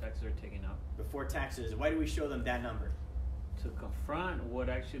before taxes are taken out. Before taxes, why do we show them that number? To confront what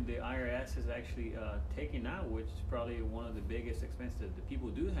actually the IRS is actually taking out, which is probably one of the biggest expenses that people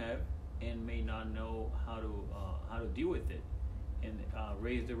do have and may not know how to deal with it, and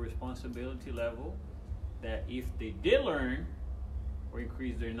raise the responsibility level that if they did learn or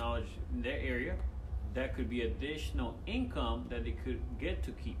increase their knowledge in their area, that could be additional income that they could get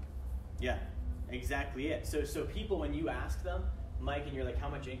to keep. Yeah, exactly it. So people, when you ask them, Mike, and you're like, how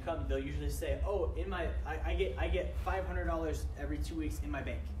much income? They'll usually say, oh, I get $500 every 2 weeks in my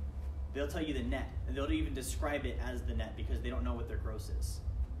bank. They'll tell you the net, and they'll even describe it as the net because they don't know what their gross is.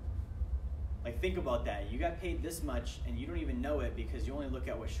 Like, think about that. You got paid this much, and you don't even know it because you only look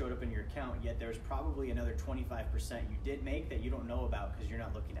at what showed up in your account, yet there's probably another 25% you did make that you don't know about because you're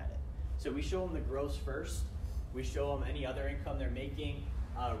not looking at it. So we show them the gross first. We show them any other income they're making,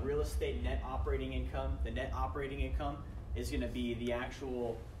 real estate net operating income. The net operating income is going to be the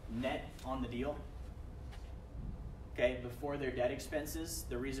actual net on the deal, okay, before their debt expenses.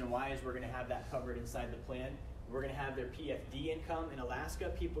 The reason why is we're going to have that covered inside the plan. We're going to have their PFD income. In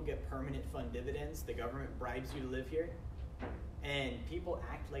Alaska, people get permanent fund dividends. The government bribes you to live here. And people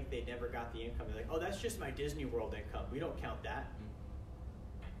act like they never got the income. They're like, oh, that's just my Disney World income. We don't count that.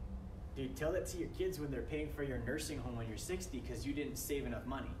 Dude, tell that to your kids when they're paying for your nursing home when you're 60 because you didn't save enough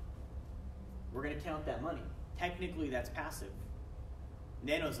money. We're going to count that money. Technically, that's passive.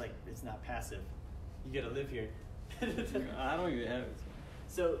 Nano's like, it's not passive. You got to live here. I don't even have it.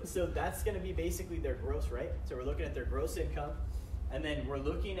 So that's going to be basically their gross, right? So we're looking at their gross income, and then we're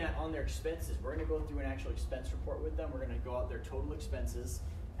looking at on their expenses. We're going to go through an actual expense report with them. We're going to go out their total expenses,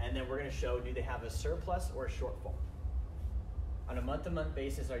 and then we're going to show, do they have a surplus or a shortfall? On a month-to-month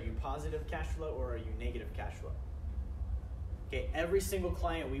basis, are you positive cash flow or are you negative cash flow? Okay, every single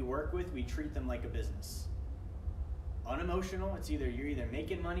client we work with, we treat them like a business. Unemotional, it's you're either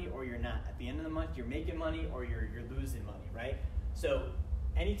making money or you're not. At the end of the month, you're making money or you're losing money, right? So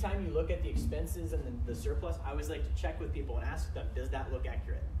anytime you look at the expenses and the surplus, I always like to check with people and ask them, does that look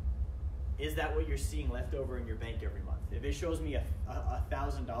accurate? Is that what you're seeing left over in your bank every month? If it shows me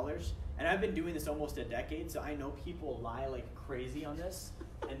 $1,000, and I've been doing this almost a decade, so I know people lie like crazy on this.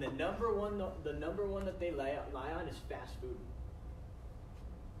 And the number one that they lie on is fast food.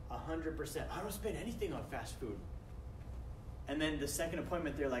 100%. I don't spend anything on fast food. And then the second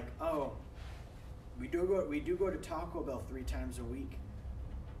appointment, they're like, oh, we do go to Taco Bell 3 times a week.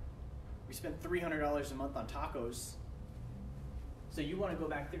 We spend $300 a month on tacos. So you want to go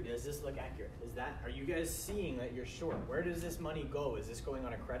back through, does this look accurate? Are you guys seeing that you're short? Where does this money go? Is this going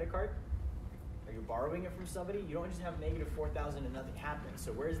on a credit card? Are you borrowing it from somebody? You don't just have negative $4,000 and nothing happens.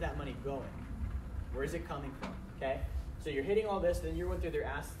 So where's that money going? Where is it coming from? Okay? So you're hitting all this, then you're going through their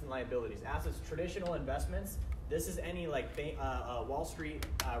assets and liabilities. Assets, traditional investments. This is any like Wall Street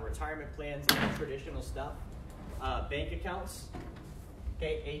retirement plans, any traditional stuff. Bank accounts,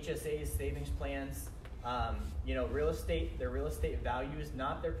 okay, HSAs, savings plans. Real estate, their real estate values,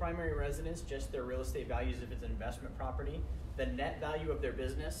 not their primary residence, just their real estate values if it's an investment property. The net value of their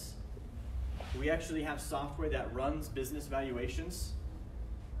business. We actually have software that runs business valuations.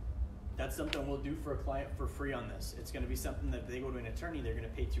 That's something we'll do for a client for free on this. It's going to be something that if they go to an attorney, they're going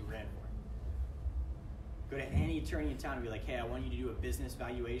to pay $2,000 for. Go to any attorney in town and be like, hey, I want you to do a business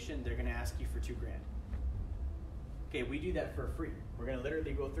valuation. They're going to ask you for $2,000. Okay, we do that for free. We're going to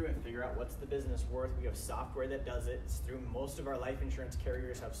literally go through it and figure out what's the business worth. We have software that does it. It's through most of our life insurance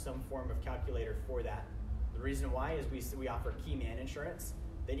carriers have some form of calculator for that. The reason why is we offer key man insurance.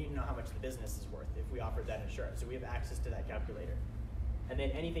 They need to know how much the business is worth if we offered that insurance. So we have access to that calculator. And then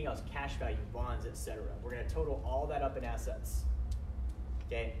anything else, cash value, bonds, etc. We're going to total all that up in assets.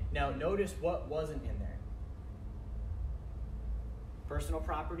 Okay, now notice what wasn't in there. Personal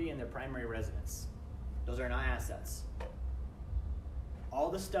property and their primary residence. Those are not assets.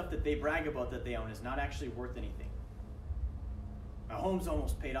 All the stuff that they brag about that they own is not actually worth anything. My home's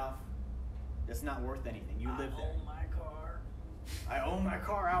almost paid off. That's not worth anything. You live there. I own my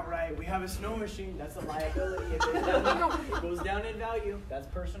car outright. We have a snow machine. That's a liability. If it goes down in value, that's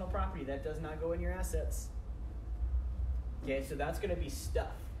personal property. That does not go in your assets. Okay, so that's going to be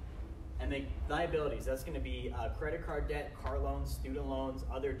stuff. And then liabilities, that's going to be credit card debt, car loans, student loans,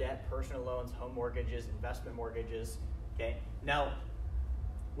 other debt, personal loans, home mortgages, investment mortgages. Okay, now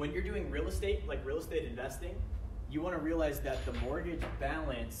when you're doing real estate, like real estate investing, you want to realize that the mortgage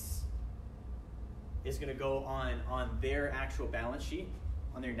balance is going to go on their actual balance sheet,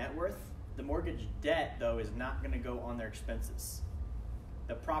 on their net worth. The mortgage debt, though, is not going to go on their expenses.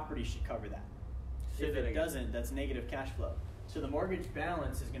 The property should cover that. If it doesn't, that's negative cash flow. So the mortgage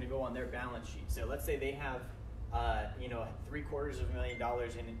balance is going to go on their balance sheet. So let's say they have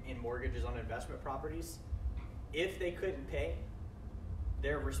 $750,000 in mortgages on investment properties, if they couldn't pay,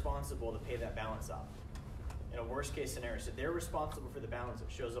 they're responsible to pay that balance off. In a worst case scenario, so they're responsible for the balance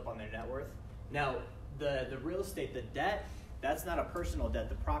that shows up on their net worth. Now, the real estate, the debt, that's not a personal debt.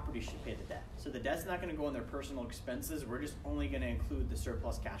 The property should pay the debt. So the debt's not going to go on their personal expenses. We're just only going to include the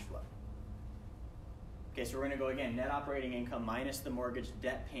surplus cash flow. Okay, so we're going to go again, net operating income minus the mortgage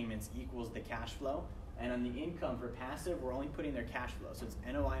debt payments equals the cash flow. And on the income for passive, we're only putting their cash flow. So it's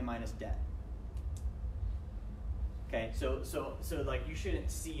NOI minus debt. Okay, so like you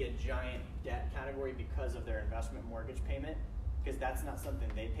shouldn't see a giant debt category because of their investment mortgage payment, because that's not something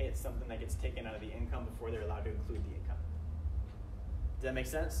they pay. It's something that gets taken out of the income before they're allowed to include the income. Does that make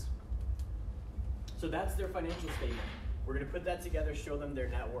sense? So that's their financial statement. We're going to put that together, show them their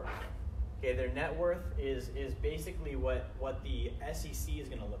net worth. Okay, their net worth is basically what the SEC is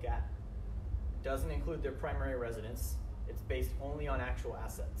going to look at. It doesn't include their primary residence. It's based only on actual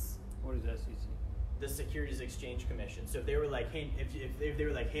assets. What is SEC? The Securities Exchange Commission. So if they were like, hey, if they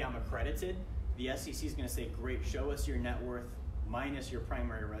were like, hey, I'm accredited, the SEC is going to say, great, show us your net worth minus your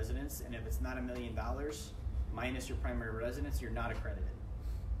primary residence, and if it's not $1 million minus your primary residence, you're not accredited.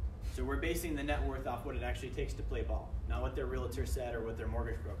 So we're basing the net worth off what it actually takes to play ball, not what their realtor said or what their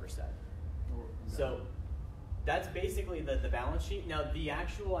mortgage broker said. So that's basically the balance sheet. Now the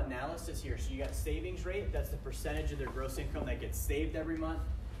actual analysis here, so you got savings rate, that's the percentage of their gross income that gets saved every month.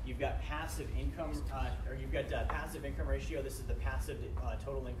 You've got passive income, passive income ratio. This is the passive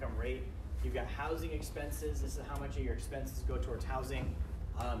total income rate. You've got housing expenses. This is how much of your expenses go towards housing.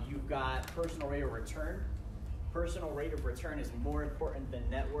 You've got personal rate of return. Personal rate of return is more important than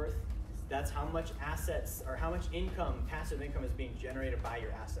net worth. That's how much assets or how much income, passive income, is being generated by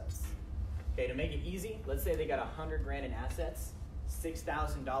your assets. Okay, to make it easy, let's say they got $100,000 in assets,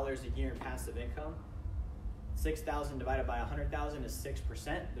 $6,000 a year in passive income. 6,000 divided by 100,000 is 6%.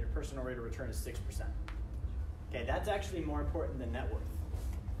 Their personal rate of return is 6%. Okay, that's actually more important than net worth.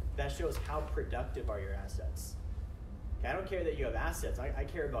 That shows how productive are your assets. Okay, I don't care that you have assets. I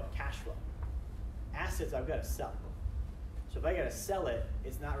care about cash flow. Assets I've got to sell. So if I got to sell it,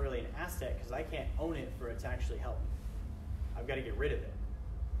 it's not really an asset because I can't own it for it to actually help me. I've got to get rid of it.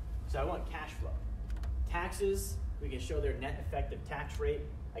 So I want cash flow. Taxes, we can show their net effective tax rate.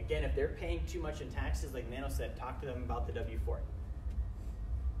 Again, if they're paying too much in taxes, like Nano said, talk to them about the W-4.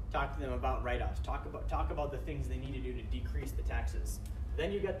 Talk to them about write-offs. Talk about the things they need to do to decrease the taxes.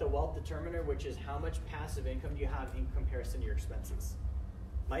 Then you got the wealth determiner, which is how much passive income do you have in comparison to your expenses.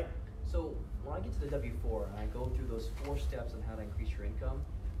 Mike? So when I get to the W-4 and I go through those 4 steps on how to increase your income,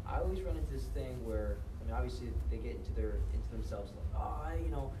 I always run into this thing where, I mean, obviously they get into themselves like, oh,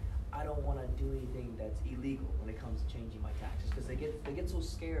 I don't want to do anything that's illegal when it comes to changing my taxes, because they get so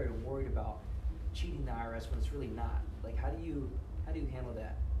scared and worried about cheating the IRS when it's really not. Like, how do you handle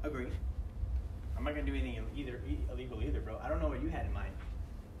that? Agree. I'm not gonna do anything illegal either, bro. I don't know what you had in mind.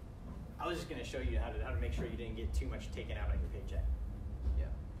 I was just gonna show you how to make sure you didn't get too much taken out on your paycheck. Yeah.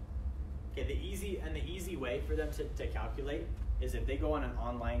 Okay. The easy way for them to calculate is if they go on an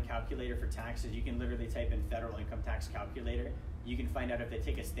online calculator for taxes. You can literally type in federal income tax calculator. You can find out if they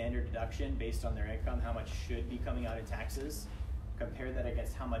take a standard deduction based on their income, how much should be coming out in taxes. Compare that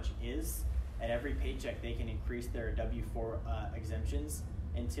against how much is. At every paycheck, they can increase their W-4 exemptions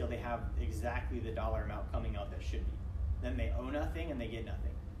until they have exactly the dollar amount coming out that should be. Then they owe nothing and they get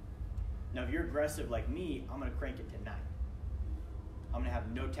nothing. Now, if you're aggressive like me, I'm gonna crank it to 9. I'm gonna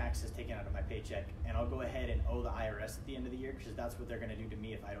have no taxes taken out of my paycheck, and I'll go ahead and owe the IRS at the end of the year because that's what they're gonna do to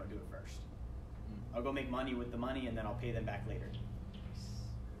me if I don't do it first. I'll go make money with the money and then I'll pay them back later.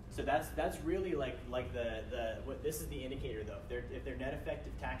 So that's really like what this is the indicator though. If their net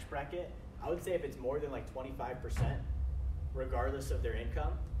effective tax bracket, I would say if it's more than like 25%, regardless of their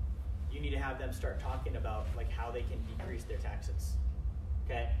income, you need to have them start talking about like how they can decrease their taxes.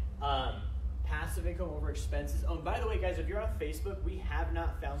 Okay. Passive income over expenses. Oh, and by the way, guys, if you're on Facebook, we have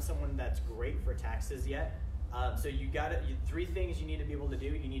not found someone that's great for taxes yet. So you got 3 things you need to be able to do.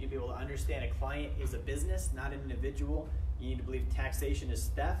 You need to be able to understand a client is a business, not an individual. You need to believe taxation is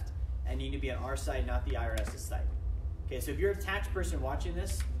theft, and you need to be on our side, not the IRS's side. Okay, so if you're a tax person watching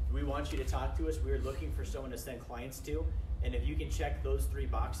this, we want you to talk to us. We're looking for someone to send clients to, and if you can check those 3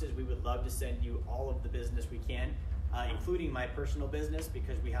 boxes, we would love to send you all of the business we can, including my personal business,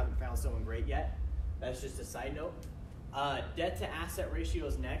 because we haven't found someone great yet. That's just a side note. Debt to asset ratio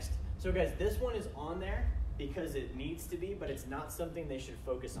is next. So guys, this one is on there because it needs to be, but it's not something they should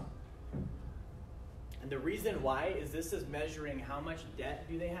focus on. And the reason why is this is measuring how much debt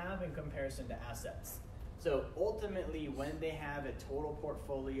do they have in comparison to assets. So ultimately, when they have a total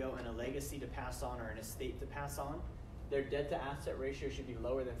portfolio and a legacy to pass on or an estate to pass on, their debt to asset ratio should be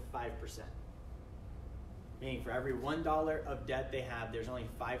lower than 5%. Meaning for every $1 of debt they have, there's only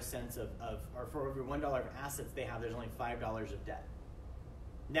 5 cents or for every $1 of assets they have, there's only $5 of debt.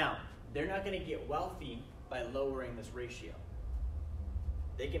 Now, they're not going to get wealthy by lowering this ratio.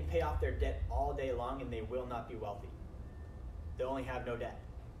 They can pay off their debt all day long and they will not be wealthy. They'll only have no debt.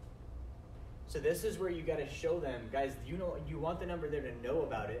 So this is where you got to show them, guys, you want the number there to know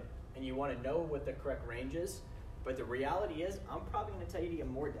about it and you want to know what the correct range is, but the reality is I'm probably going to tell you to get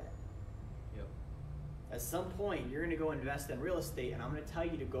more debt. Yep. At some point, you're going to go invest in real estate and I'm going to tell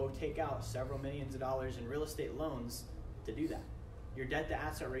you to go take out several millions of dollars in real estate loans to do that. Your debt to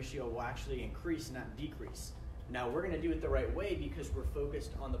asset ratio will actually increase, not decrease. Now, we're going to do it the right way because we're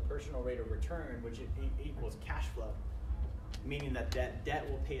focused on the personal rate of return, which equals cash flow, meaning that debt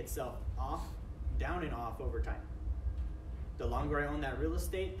will pay itself off, down and off over time. The longer I own that real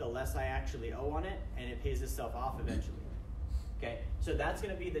estate, the less I actually owe on it, and it pays itself off eventually. Okay, so that's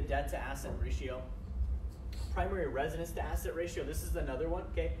going to be the debt to asset ratio. Primary residence to asset ratio, this is another one,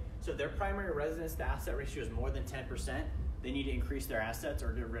 okay? So if their primary residence to asset ratio is more than 10%, they need to increase their assets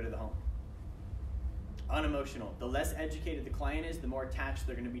or get rid of the home. Unemotional, the less educated the client is, the more attached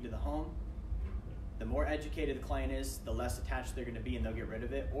they're going to be to the home. The more educated the client is, the less attached they're going to be and they'll get rid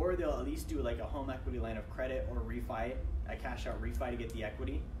of it. Or they'll at least do like a home equity line of credit or refi, a cash out refi to get the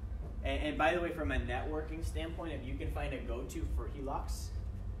equity. And by the way, from a networking standpoint, if you can find a go-to for HELOCs,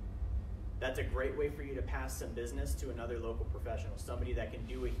 that's a great way for you to pass some business to another local professional, somebody that can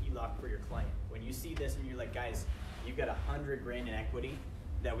do a HELOC for your client. When you see this and you're like, guys, you've got $100,000 in equity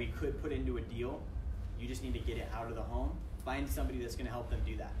that we could put into a deal, you just need to get it out of the home, find somebody that's going to help them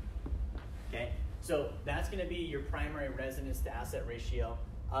do that. Okay? So that's going to be your primary residence to asset ratio.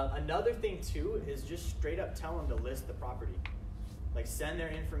 Another thing too is just straight up tell them to list the property. Like send their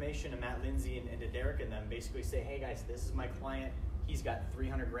information to Matt Lindsay and to Derek and them. Basically say, hey guys, this is my client. He's got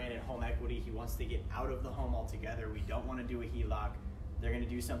 $300,000 in home equity. He wants to get out of the home altogether. We don't want to do a HELOC. They're going to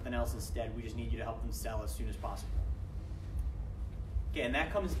do something else instead. We just need you to help them sell as soon as possible. Okay, and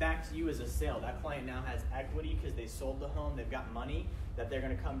that comes back to you as a sale. That client now has equity because they sold the home. They've got money that they're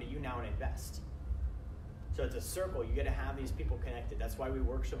going to come to you now and invest. So it's a circle. You got to have these people connected. That's why we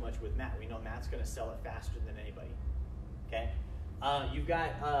work so much with Matt. We know Matt's going to sell it faster than anybody. Okay. You've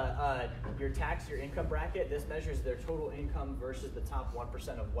got your income bracket. This measures their total income versus the top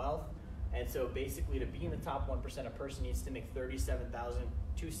 1% of wealth. And so basically to be in the top 1%, a person needs to make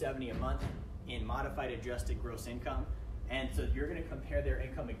 $37,270 a month in modified adjusted gross income. And so you're going to compare their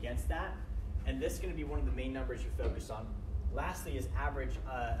income against that. And this is going to be one of the main numbers you focus on. Lastly is average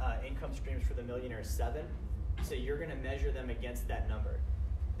income streams for the millionaire is 7. So you're going to measure them against that number.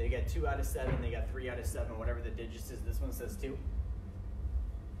 They got 2 out of 7, they got 3 out of 7, whatever the digits is. This one says 2.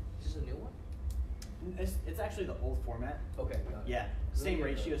 Is this a new one? It's actually the old format. Okay, got it. Yeah, same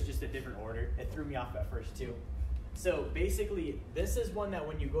ratio, it's just a different order. It threw me off at first too. So basically, this is one that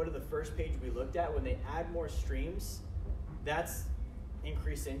when you go to the first page we looked at, when they add more streams, that's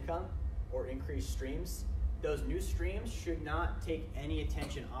increased income or increased streams. Those new streams should not take any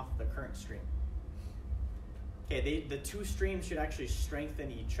attention off the current stream. Okay, the two streams should actually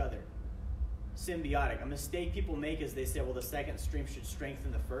strengthen each other. Symbiotic. A mistake people make is they say, well, the second stream should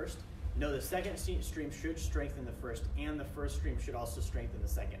strengthen the first. No, the second stream should strengthen the first, and the first stream should also strengthen the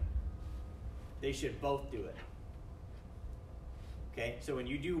second. They should both do it. Okay, so when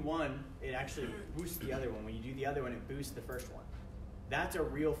you do one, it actually boosts the other one. When you do the other one, it boosts the first one. That's a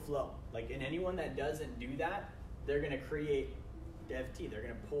real flow. Like, and anyone that doesn't do that, they're going to create DevT. They're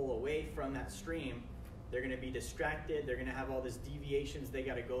going to pull away from that stream. They're going to be distracted. They're going to have all these deviations they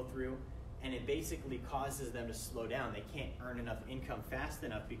got to go through. And it basically causes them to slow down. They can't earn enough income fast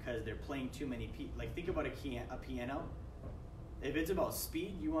enough because they're playing too many like think about a piano. If it's about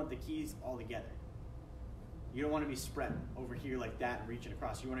speed, you want the keys all together. You don't want to be spread over here like that and reaching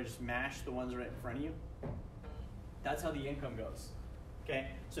across. You want to just mash the ones right in front of you. That's how the income goes. Okay,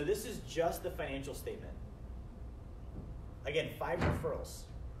 so this is just the financial statement. Again, 5 referrals.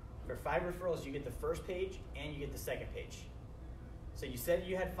 For 5 referrals, you get the first page and you get the second page. So you said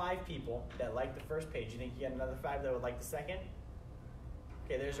you had 5 people that liked the first page. You think you got another 5 that would like the second?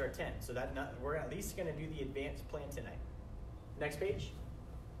 Okay, there's our 10. So we're at least going to do the advanced plan tonight. Next page.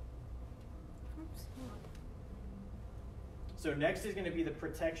 Oops. So next is going to be the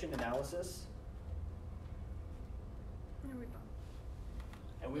protection analysis. There we go.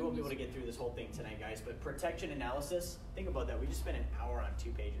 And we won't be able to get through this whole thing tonight, guys. But protection analysis, think about that. We just spent an hour on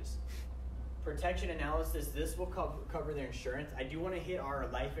 2 pages. Protection analysis, this will cover their insurance. I do want to hit our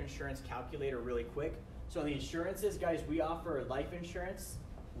life insurance calculator really quick. So the insurances, guys, we offer life insurance,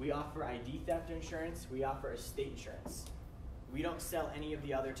 we offer ID theft insurance, we offer estate insurance. We don't sell any of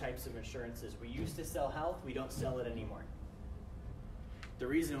the other types of insurances. We used to sell health, we don't sell it anymore. The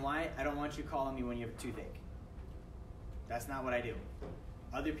reason why, I don't want you calling me when you have a toothache. That's not what I do.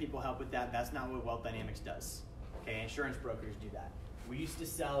 Other people help with that. That's not what Wealth DynamX does. Okay, insurance brokers do that. We used to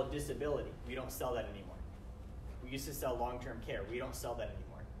sell disability. We don't sell that anymore. We used to sell long-term care. We don't sell that anymore.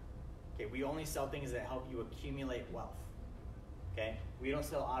 Okay, we only sell things that help you accumulate wealth. Okay, we don't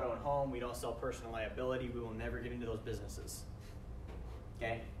sell auto and home. We don't sell personal liability. We will never get into those businesses.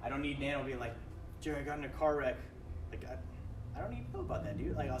 Okay, I don't need Nano being like, Jerry, I got in a car wreck. Like, I don't need to know about that,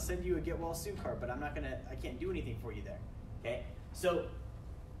 dude. Like, I'll send you a get well soon card, but I can't do anything for you there. Okay, so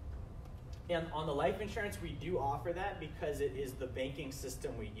and on the life insurance, we do offer that because it is the banking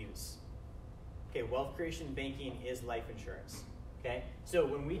system we use. Okay, wealth creation banking is life insurance. Okay, so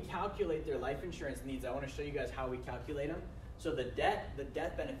when we calculate their life insurance needs, I want to show you guys how we calculate them. So the death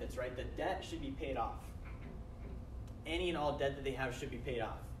benefits, right? The debt should be paid off. Any and all debt that they have should be paid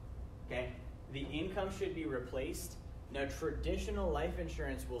off. Okay, the income should be replaced. Now, traditional life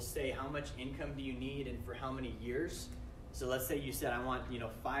insurance will say how much income do you need and for how many years. So let's say you said I want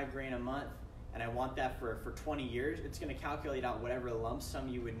 $5,000 a month and I want that for 20 years. It's going to calculate out whatever lump sum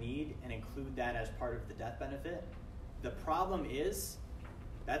you would need and include that as part of the death benefit. The problem is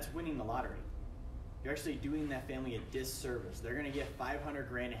that's winning the lottery. You're actually doing that family a disservice. They're going to get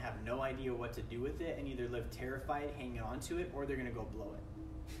 $500,000 and have no idea what to do with it and either live terrified hanging on to it or they're going to go blow it.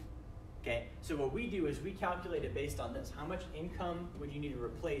 Okay, so what we do is we calculate it based on this. How much income would you need to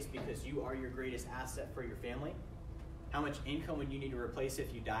replace because you are your greatest asset for your family? How much income would you need to replace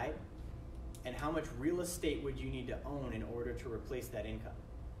if you died? And how much real estate would you need to own in order to replace that income?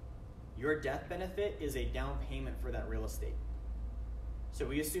 Your death benefit is a down payment for that real estate. So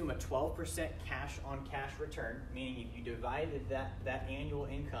we assume a 12% cash on cash return, meaning if you divided that annual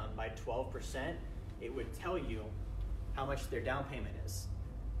income by 12%, it would tell you how much their down payment is.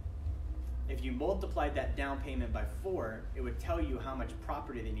 If you multiplied that down payment by 4, it would tell you how much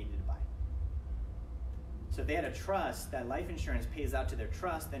property they needed to buy. So if they had a trust, that life insurance pays out to their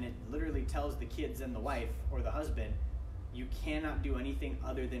trust, and it literally tells the kids and the wife or the husband, you cannot do anything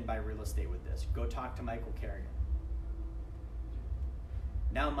other than buy real estate with this. Go talk to Michael Kerrigan.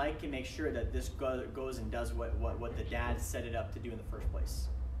 Now Mike can make sure that this goes and does what the dad set it up to do in the first place.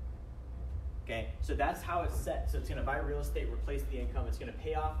 Okay, so that's how it's set. So it's going to buy real estate, replace the income, it's going to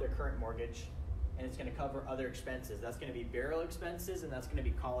pay off their current mortgage, and it's going to cover other expenses. That's going to be burial expenses, and that's going to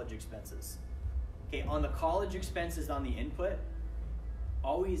be college expenses. Okay, on the college expenses on the input,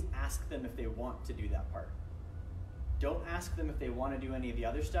 always ask them if they want to do that part. Don't ask them if they want to do any of the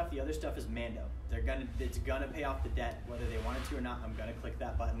other stuff. The other stuff is Mando. It's gonna pay off the debt, whether they wanted to or not. I'm gonna click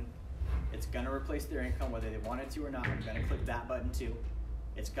that button. It's gonna replace their income, whether they wanted to or not. I'm gonna click that button too.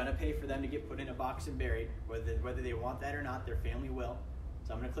 It's gonna pay for them to get put in a box and buried, whether they want that or not. Their family will.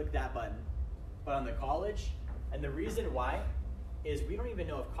 So I'm gonna click that button. But on the college, and the reason why is we don't even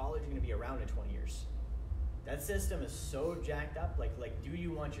know if college is gonna be around in 20 years. That system is so jacked up. Like, do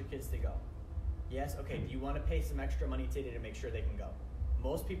you want your kids to go? Yes, okay, do you want to pay some extra money today to make sure they can go?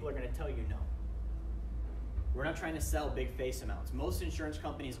 Most people are going to tell you no. We're not trying to sell big face amounts. Most insurance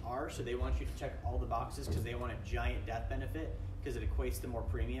companies are, so they want you to check all the boxes because they want a giant death benefit because it equates to more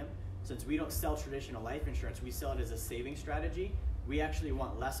premium. Since we don't sell traditional life insurance, we sell it as a saving strategy. We actually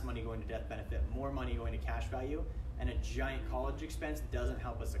want less money going to death benefit, more money going to cash value, and a giant college expense doesn't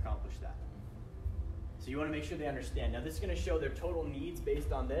help us accomplish that. So you want to make sure they understand. Now this is going to show their total needs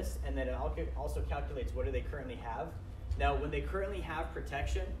based on this, and then it also calculates what do they currently have. Now when they currently have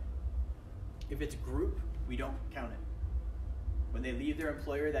protection, if it's group, we don't count it. When they leave their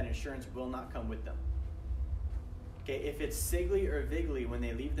employer, that insurance will not come with them. Okay, if it's Sigley or Vigley, when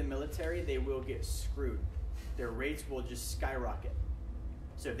they leave the military, they will get screwed. Their rates will just skyrocket.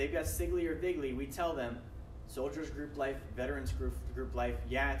 So if they've got Sigley or Vigley, we tell them, Soldiers Group Life, Veterans Group Life,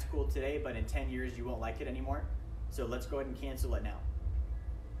 yeah, it's cool today, but in 10 years you won't like it anymore. So let's go ahead and cancel it now.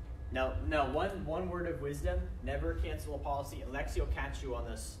 Now one word of wisdom, never cancel a policy. And Lexi will catch you on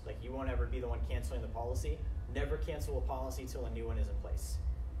this. Like, you won't ever be the one canceling the policy. Never cancel a policy till a new one is in place.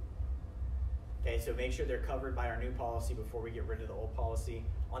 Okay, so make sure they're covered by our new policy before we get rid of the old policy.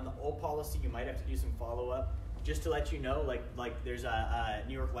 On the old policy, you might have to do some follow-up. Just to let you know, like there's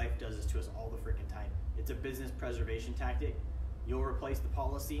New York Life does this to us all the freaking time. It's a business preservation tactic. You'll replace the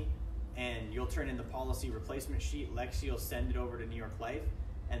policy, and you'll turn in the policy replacement sheet. Lexi will send it over to New York Life,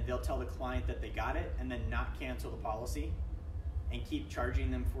 and they'll tell the client that they got it, and then not cancel the policy, and keep charging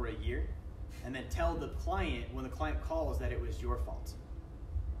them for a year, and then tell the client when the client calls that it was your fault.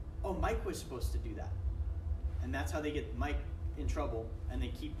 Oh, Mike was supposed to do that. and that's how they get Mike in trouble and they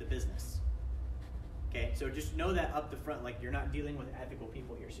keep the business. Okay, so just know that up the front, like you're not dealing with ethical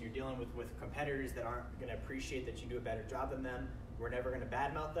people here. So you're dealing with competitors that aren't going to appreciate that you do a better job than them. We're never going to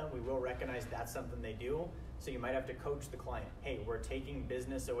badmouth them. We will recognize that's something they do. So you might have to coach the client. Hey, we're taking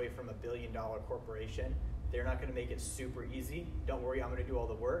business away from $1 billion corporation. They're not going to make it super easy. Don't worry, I'm going to do all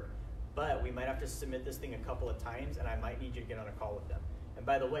the work. But we might have to submit this thing a couple of times, and I might need you to get on a call with them. And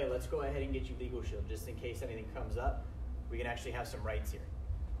by the way, let's go ahead and get you Legal Shield, just in case anything comes up. We can actually have some rights here.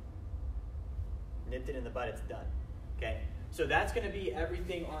 Nipped it in the bud, it's done. Okay, so that's going to be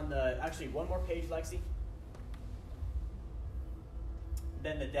everything on the, actually one more page, Lexi.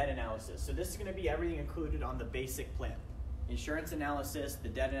 Then the debt analysis. So this is going to be everything included on the basic plan. Insurance analysis, the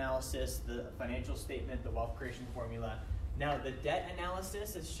debt analysis, the financial statement, the wealth creation formula. Now the debt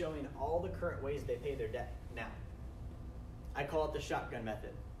analysis is showing all the current ways they pay their debt now. I call it the shotgun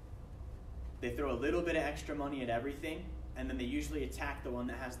method. They throw a little bit of extra money at everything, and then they usually attack the one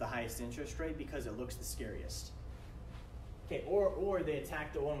that has the highest interest rate because it looks the scariest. Okay, or they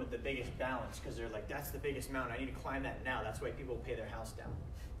attack the one with the biggest balance because they're like, that's the biggest amount, I need to climb that now. That's why people pay their house down.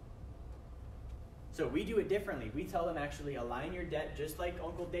 So we do it differently. We tell them actually align your debt just like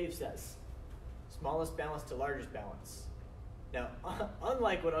Uncle Dave says. Smallest balance to largest balance. Now,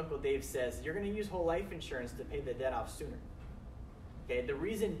 unlike what Uncle Dave says, you're going to use whole life insurance to pay the debt off sooner. Okay, the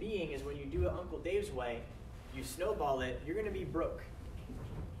reason being is when you do it Uncle Dave's way, you snowball it, you're going to be broke.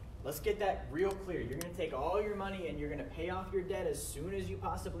 Let's get that real clear. You're going to take all your money and you're going to pay off your debt as soon as you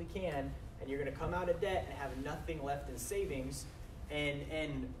possibly can, and you're going to come out of debt and have nothing left in savings.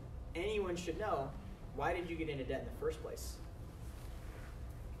 And anyone should know, why did you get into debt in the first place?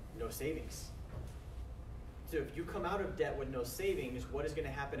 No savings. So if you come out of debt with no savings, what is going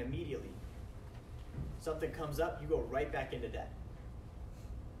to happen immediately? Something comes up, you go right back into debt.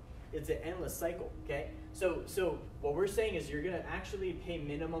 It's an endless cycle, okay? So what we're saying is you're going to actually pay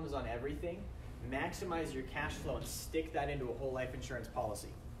minimums on everything, maximize your cash flow, and stick that into a whole life insurance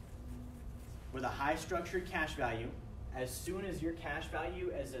policy. With a high structured cash value, as soon as your cash value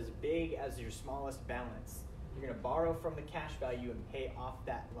is as big as your smallest balance, you're going to borrow from the cash value and pay off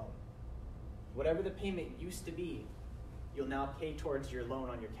that loan. Whatever the payment used to be, you'll now pay towards your loan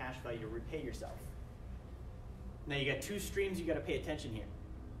on your cash value to repay yourself. Now you got two streams you got to pay attention here.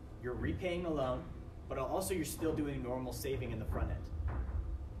 You're repaying the loan, but also you're still doing normal saving in the front end.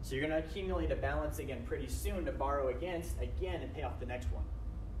 So you're going to accumulate a balance again pretty soon to borrow against again and pay off the next one.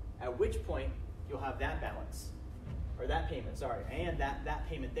 At which point you'll have that balance, or that payment, sorry, and that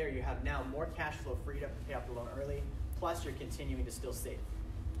payment there, you have now more cash flow freed up to pay off the loan early, plus you're continuing to still save.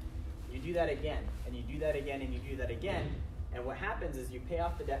 You do that again, and you do that again, and you do that again, and what happens is you pay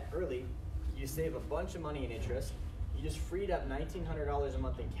off the debt early, you save a bunch of money in interest, you just freed up $1,900 a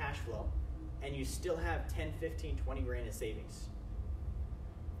month in cash flow, and you still have 10, 15, 20 grand in savings.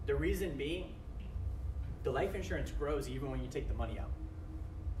 The reason being, the life insurance grows even when you take the money out.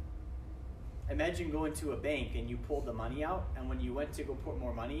 Imagine going to a bank and you pulled the money out, and when you went to go put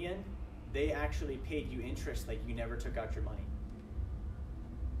more money in, they actually paid you interest like you never took out your money.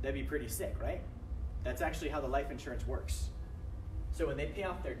 That'd be pretty sick, right? That's actually how the life insurance works. So when they pay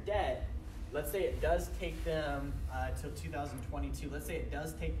off their debt, let's say it does take them till 2022, let's say it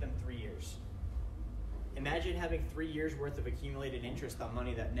does take them 3 years. Imagine having 3 years worth of accumulated interest on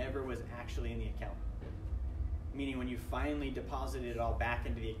money that never was actually in the account. Meaning when you finally deposited it all back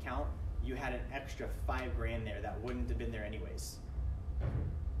into the account, you had an extra 5 grand there that wouldn't have been there anyways.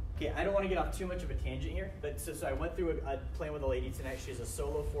 Okay, I don't want to get off too much of a tangent here, but so I went through a plan with a lady tonight. She has a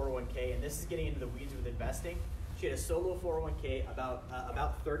solo 401k, and this is getting into the weeds with investing. She had a solo 401k,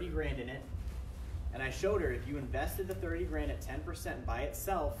 about 30 grand in it, and I showed her if you invested the 30 grand at 10% by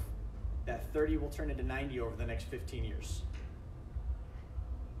itself, that 30 will turn into 90 over the next 15 years.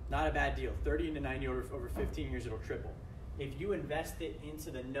 Not a bad deal. 30 into 90 over 15 years, it'll triple. If you invest it into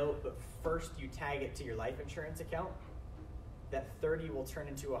the note, but first you tag it to your life insurance account, that 30 will turn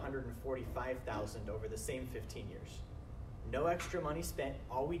into 145,000 over the same 15 years. No extra money spent.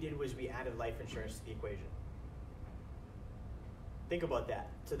 All we did was we added life insurance to the equation. Think about that.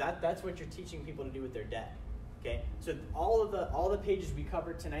 So that's what you're teaching people to do with their debt. Okay? So all the pages we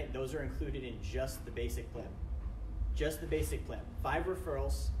covered tonight, those are included in just the basic plan. Just the basic plan. 5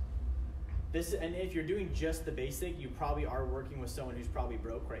 referrals. And if you're doing just the basic, you probably are working with someone who's probably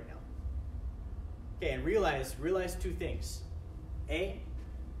broke right now. Okay, and realize 2 things. A,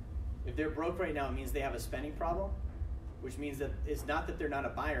 if they're broke right now, it means they have a spending problem, which means that it's not that they're not a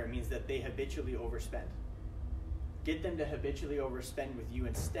buyer, it means that they habitually overspend. Get them to habitually overspend with you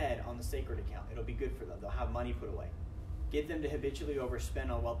instead on the sacred account. It'll be good for them. They'll have money put away. Get them to habitually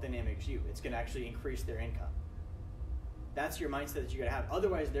overspend on Wealth Dynamics U. It's going to actually increase their income. That's your mindset that you gotta have.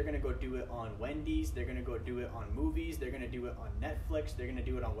 Otherwise, they're gonna go do it on Wendy's. They're gonna go do it on movies. They're gonna do it on Netflix. They're gonna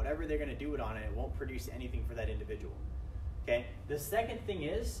do it on whatever they're gonna do it on, and it won't produce anything for that individual. Okay. The second thing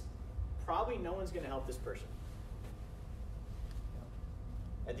is, probably no one's gonna help this person.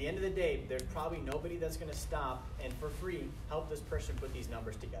 At the end of the day, there's probably nobody that's gonna stop and for free help this person put these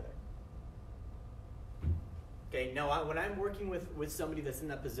numbers together. Okay. No, when I'm working with somebody that's in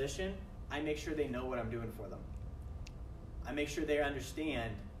that position, I make sure they know what I'm doing for them. I make sure they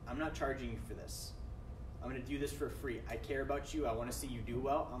understand, I'm not charging you for this. I'm going to do this for free. I care about you. I want to see you do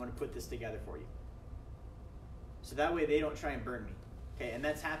well. I'm going to put this together for you. So that way they don't try and burn me. Okay, and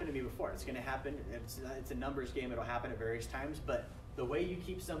that's happened to me before. It's going to happen. It's a numbers game. It'll happen at various times. But the way you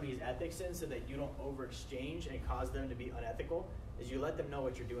keep somebody's ethics in so that you don't over-exchange and cause them to be unethical is you let them know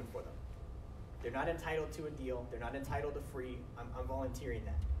what you're doing for them. They're not entitled to a deal. They're not entitled to free. I'm volunteering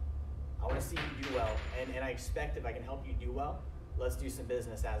that. I want to see you do well, and I expect if I can help you do well, let's do some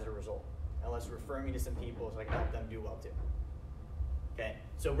business as a result. And let's refer me to some people so I can help them do well too. Okay,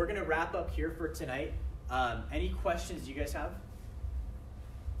 so we're going to wrap up here for tonight. Any questions you guys have?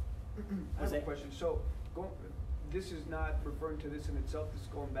 I have a question. So, this is not referring to this in itself, this is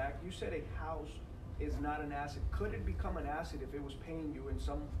going back. You said a house is not an asset. Could it become an asset if it was paying you in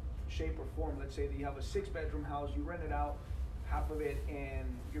some shape or form? Let's say that you have a 6-bedroom house, you rent it out, half of it, and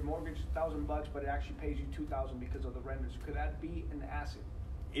your mortgage is $1,000, but it actually pays you $2,000 because of the renters. Could that be an asset?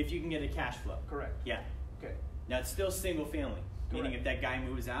 If you can get a cash flow. Correct. Yeah. Okay. Now it's still single family, meaning if that guy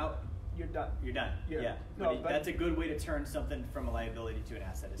moves out, you're done. You're done. Yeah. No, but that's a good way to turn something from a liability to an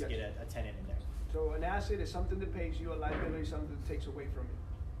asset, is get a tenant in there. So an asset is something that pays you, a liability is something that takes away from you.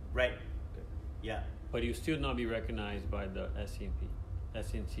 Right. Okay. Yeah. But you still not be recognized by the SNC.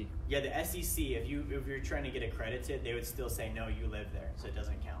 Yeah, the SEC, if you're trying to get accredited, they would still say, no, you live there, so it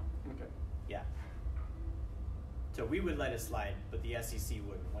doesn't count. Okay. Yeah. So we would let it slide, but the SEC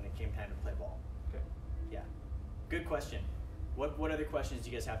wouldn't when it came time to play ball. Okay. Yeah. Good question. What other questions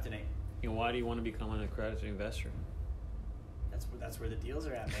do you guys have tonight? And why do you want to become an accredited investor? That's where the deals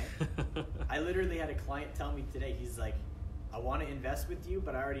are at, man. I literally had a client tell me today, he's like, I want to invest with you,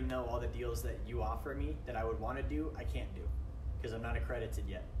 but I already know all the deals that you offer me that I would want to do, I can't do because I'm not accredited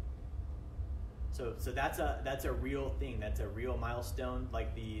yet. So that's a real thing. That's a real milestone.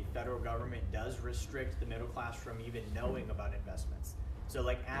 Like the federal government does restrict the middle class from even knowing about investments. So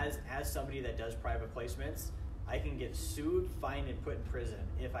like as somebody that does private placements, I can get sued, fined, and put in prison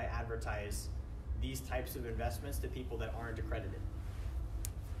if I advertise these types of investments to people that aren't accredited.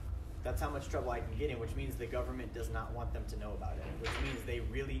 That's how much trouble I can get in, which means the government does not want them to know about it, which means they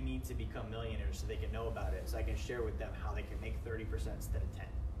really need to become millionaires so they can know about it, so I can share with them how they can make 30% instead of 10.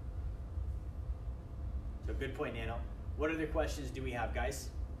 So good point, Nano. What other questions do we have,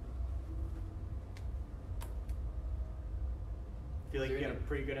 guys? Feel like you got a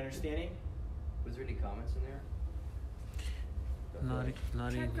pretty good understanding? Was there any comments in there?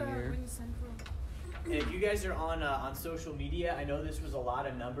 Not in here. And if you guys are on social media, I know this was a lot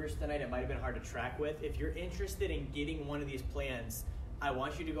of numbers tonight. It might have been hard to track with. If you're interested in getting one of these plans, I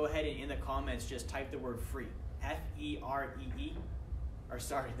want you to go ahead and in the comments just type the word free. F-E-R-E-E. Or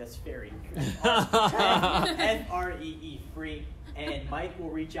sorry, that's fairy. F-R-E-E, free. And Mike will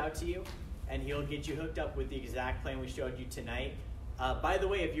reach out to you, and he'll get you hooked up with the exact plan we showed you tonight. By the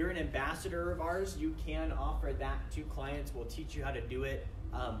way, if you're an ambassador of ours, you can offer that to clients. We'll teach you how to do it.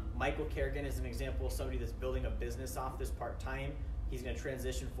 Michael Kerrigan is an example of somebody that's building a business off this part-time. He's going to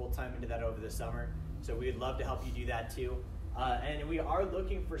transition full-time into that over the summer. So we'd love to help you do that too. And we are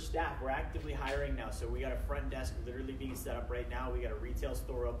looking for staff. We're actively hiring now. So we got a front desk literally being set up right now. We got a retail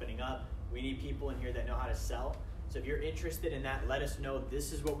store opening up. We need people in here that know how to sell. So if you're interested in that, let us know.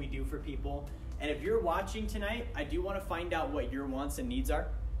 This is what we do for people. And if you're watching tonight, I do want to find out what your wants and needs are.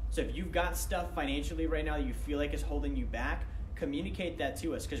 So if you've got stuff financially right now that you feel like is holding you back, communicate that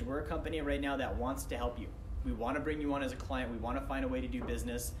to us, because we're a company right now that wants to help you. We want to bring you on as a client. We want to find a way to do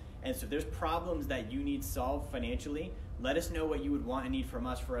business. And so if there's problems that you need solved financially, let us know what you would want and need from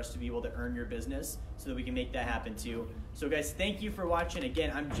us for us to be able to earn your business so that we can make that happen too. So guys, thank you for watching.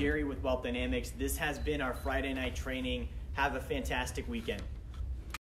 Again, I'm Jerry with Wealth Dynamics. This has been our Friday night training. Have a fantastic weekend.